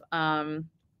care of.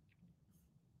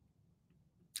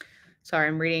 Sorry,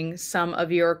 I'm reading some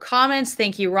of your comments.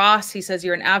 Thank you, Ross. He says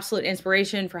you're an absolute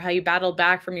inspiration for how you battled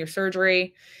back from your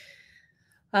surgery.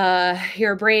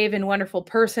 You're a brave and wonderful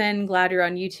person. Glad you're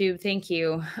on YouTube. Thank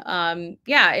you.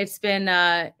 Yeah,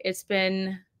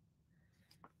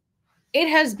 it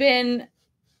has been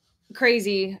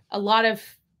crazy. A lot of,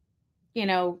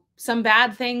 some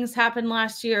bad things happened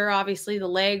last year. Obviously, the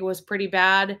leg was pretty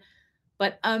bad,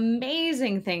 but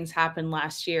amazing things happened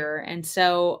last year. And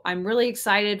so I'm really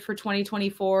excited for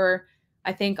 2024.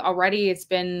 I think already it's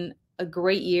been a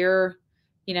great year.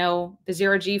 The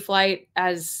zero-G flight,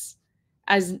 as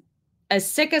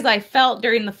sick as I felt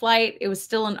during the flight, it was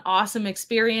still an awesome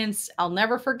experience. I'll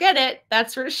never forget it.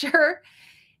 That's for sure.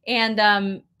 And,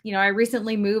 I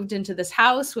recently moved into this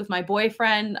house with my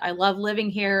boyfriend. I love living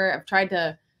here. I've tried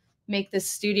to make this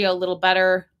studio a little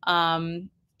better. And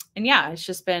yeah,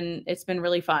 it's been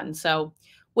really fun. So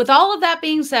with all of that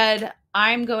being said,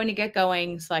 I'm going to get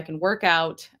going so I can work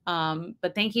out.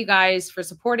 But thank you guys for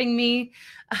supporting me.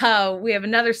 We have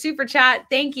another super chat.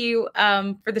 Thank you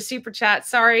for the super chat.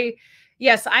 Sorry.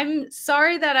 Yes, I'm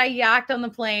sorry that I yacked on the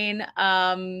plane.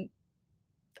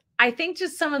 I think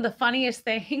just some of the funniest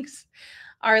things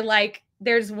are, like,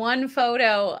 there's one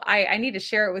photo, I need to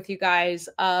share it with you guys,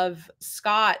 of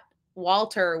Scott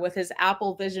Walter with his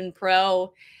Apple Vision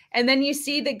Pro. And then you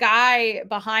see the guy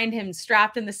behind him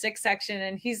strapped in the 6 section,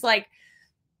 and he's like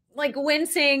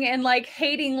wincing and like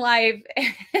hating life.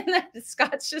 And then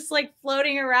Scott's just like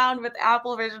floating around with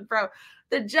Apple Vision Pro.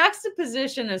 The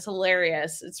juxtaposition is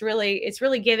hilarious. It's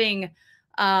really giving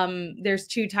there's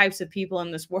two types of people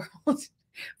in this world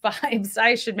vibes.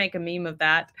 I should make a meme of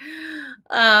that.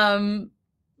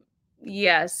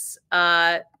 Yes.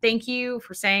 Thank you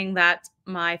for saying that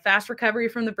my fast recovery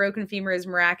from the broken femur is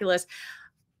miraculous.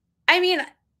 I mean,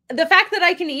 the fact that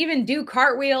I can even do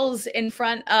cartwheels in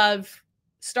front of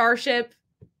Starship,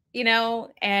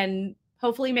 and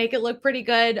hopefully make it look pretty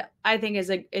good, I think is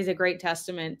a great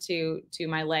testament to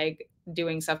my leg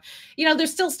doing stuff.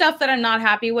 There's still stuff that I'm not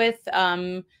happy with.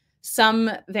 Some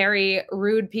very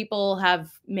rude people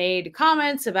have made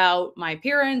comments about my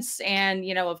appearance, and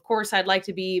of course I'd like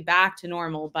to be back to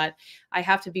normal, but I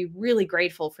have to be really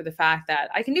grateful for the fact that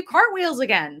I can do cartwheels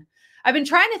again. I've been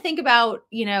trying to think about,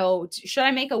 should I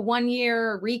make a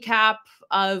 1-year recap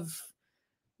of,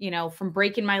 from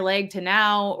breaking my leg to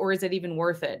now, or is it even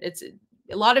worth it? It's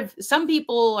some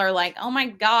people are like, oh my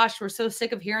gosh, we're so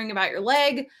sick of hearing about your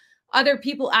leg. Other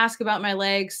people ask about my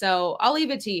leg. So I'll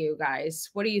leave it to you guys.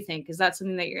 What do you think? Is that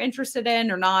something that you're interested in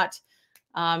or not?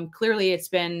 Clearly it's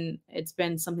been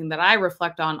something that I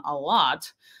reflect on a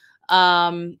lot.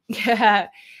 Yeah.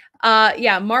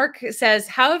 Yeah. Mark says,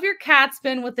 how have your cats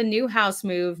been with the new house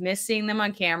move? Miss seeing them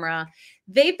on camera.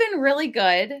 They've been really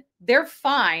good. They're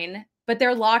fine, but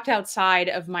they're locked outside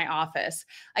of my office.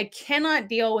 I cannot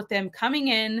deal with them coming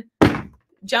in,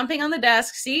 jumping on the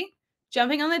desk. See?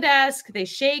 Jumping on the desk, they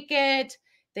shake it,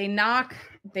 they knock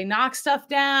stuff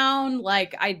down.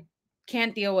 Like, I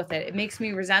can't deal with it. It makes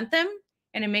me resent them,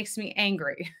 and it makes me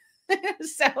angry.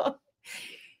 So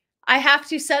I have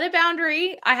to set a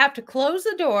boundary. I have to close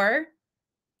the door,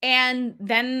 and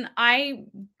then I,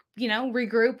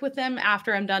 regroup with them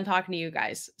after I'm done talking to you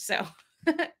guys. So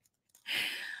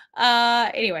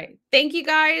anyway, thank you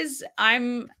guys.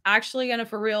 I'm actually gonna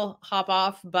for real hop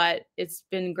off, but it's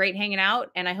been great hanging out,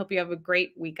 and I hope you have a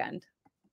great weekend.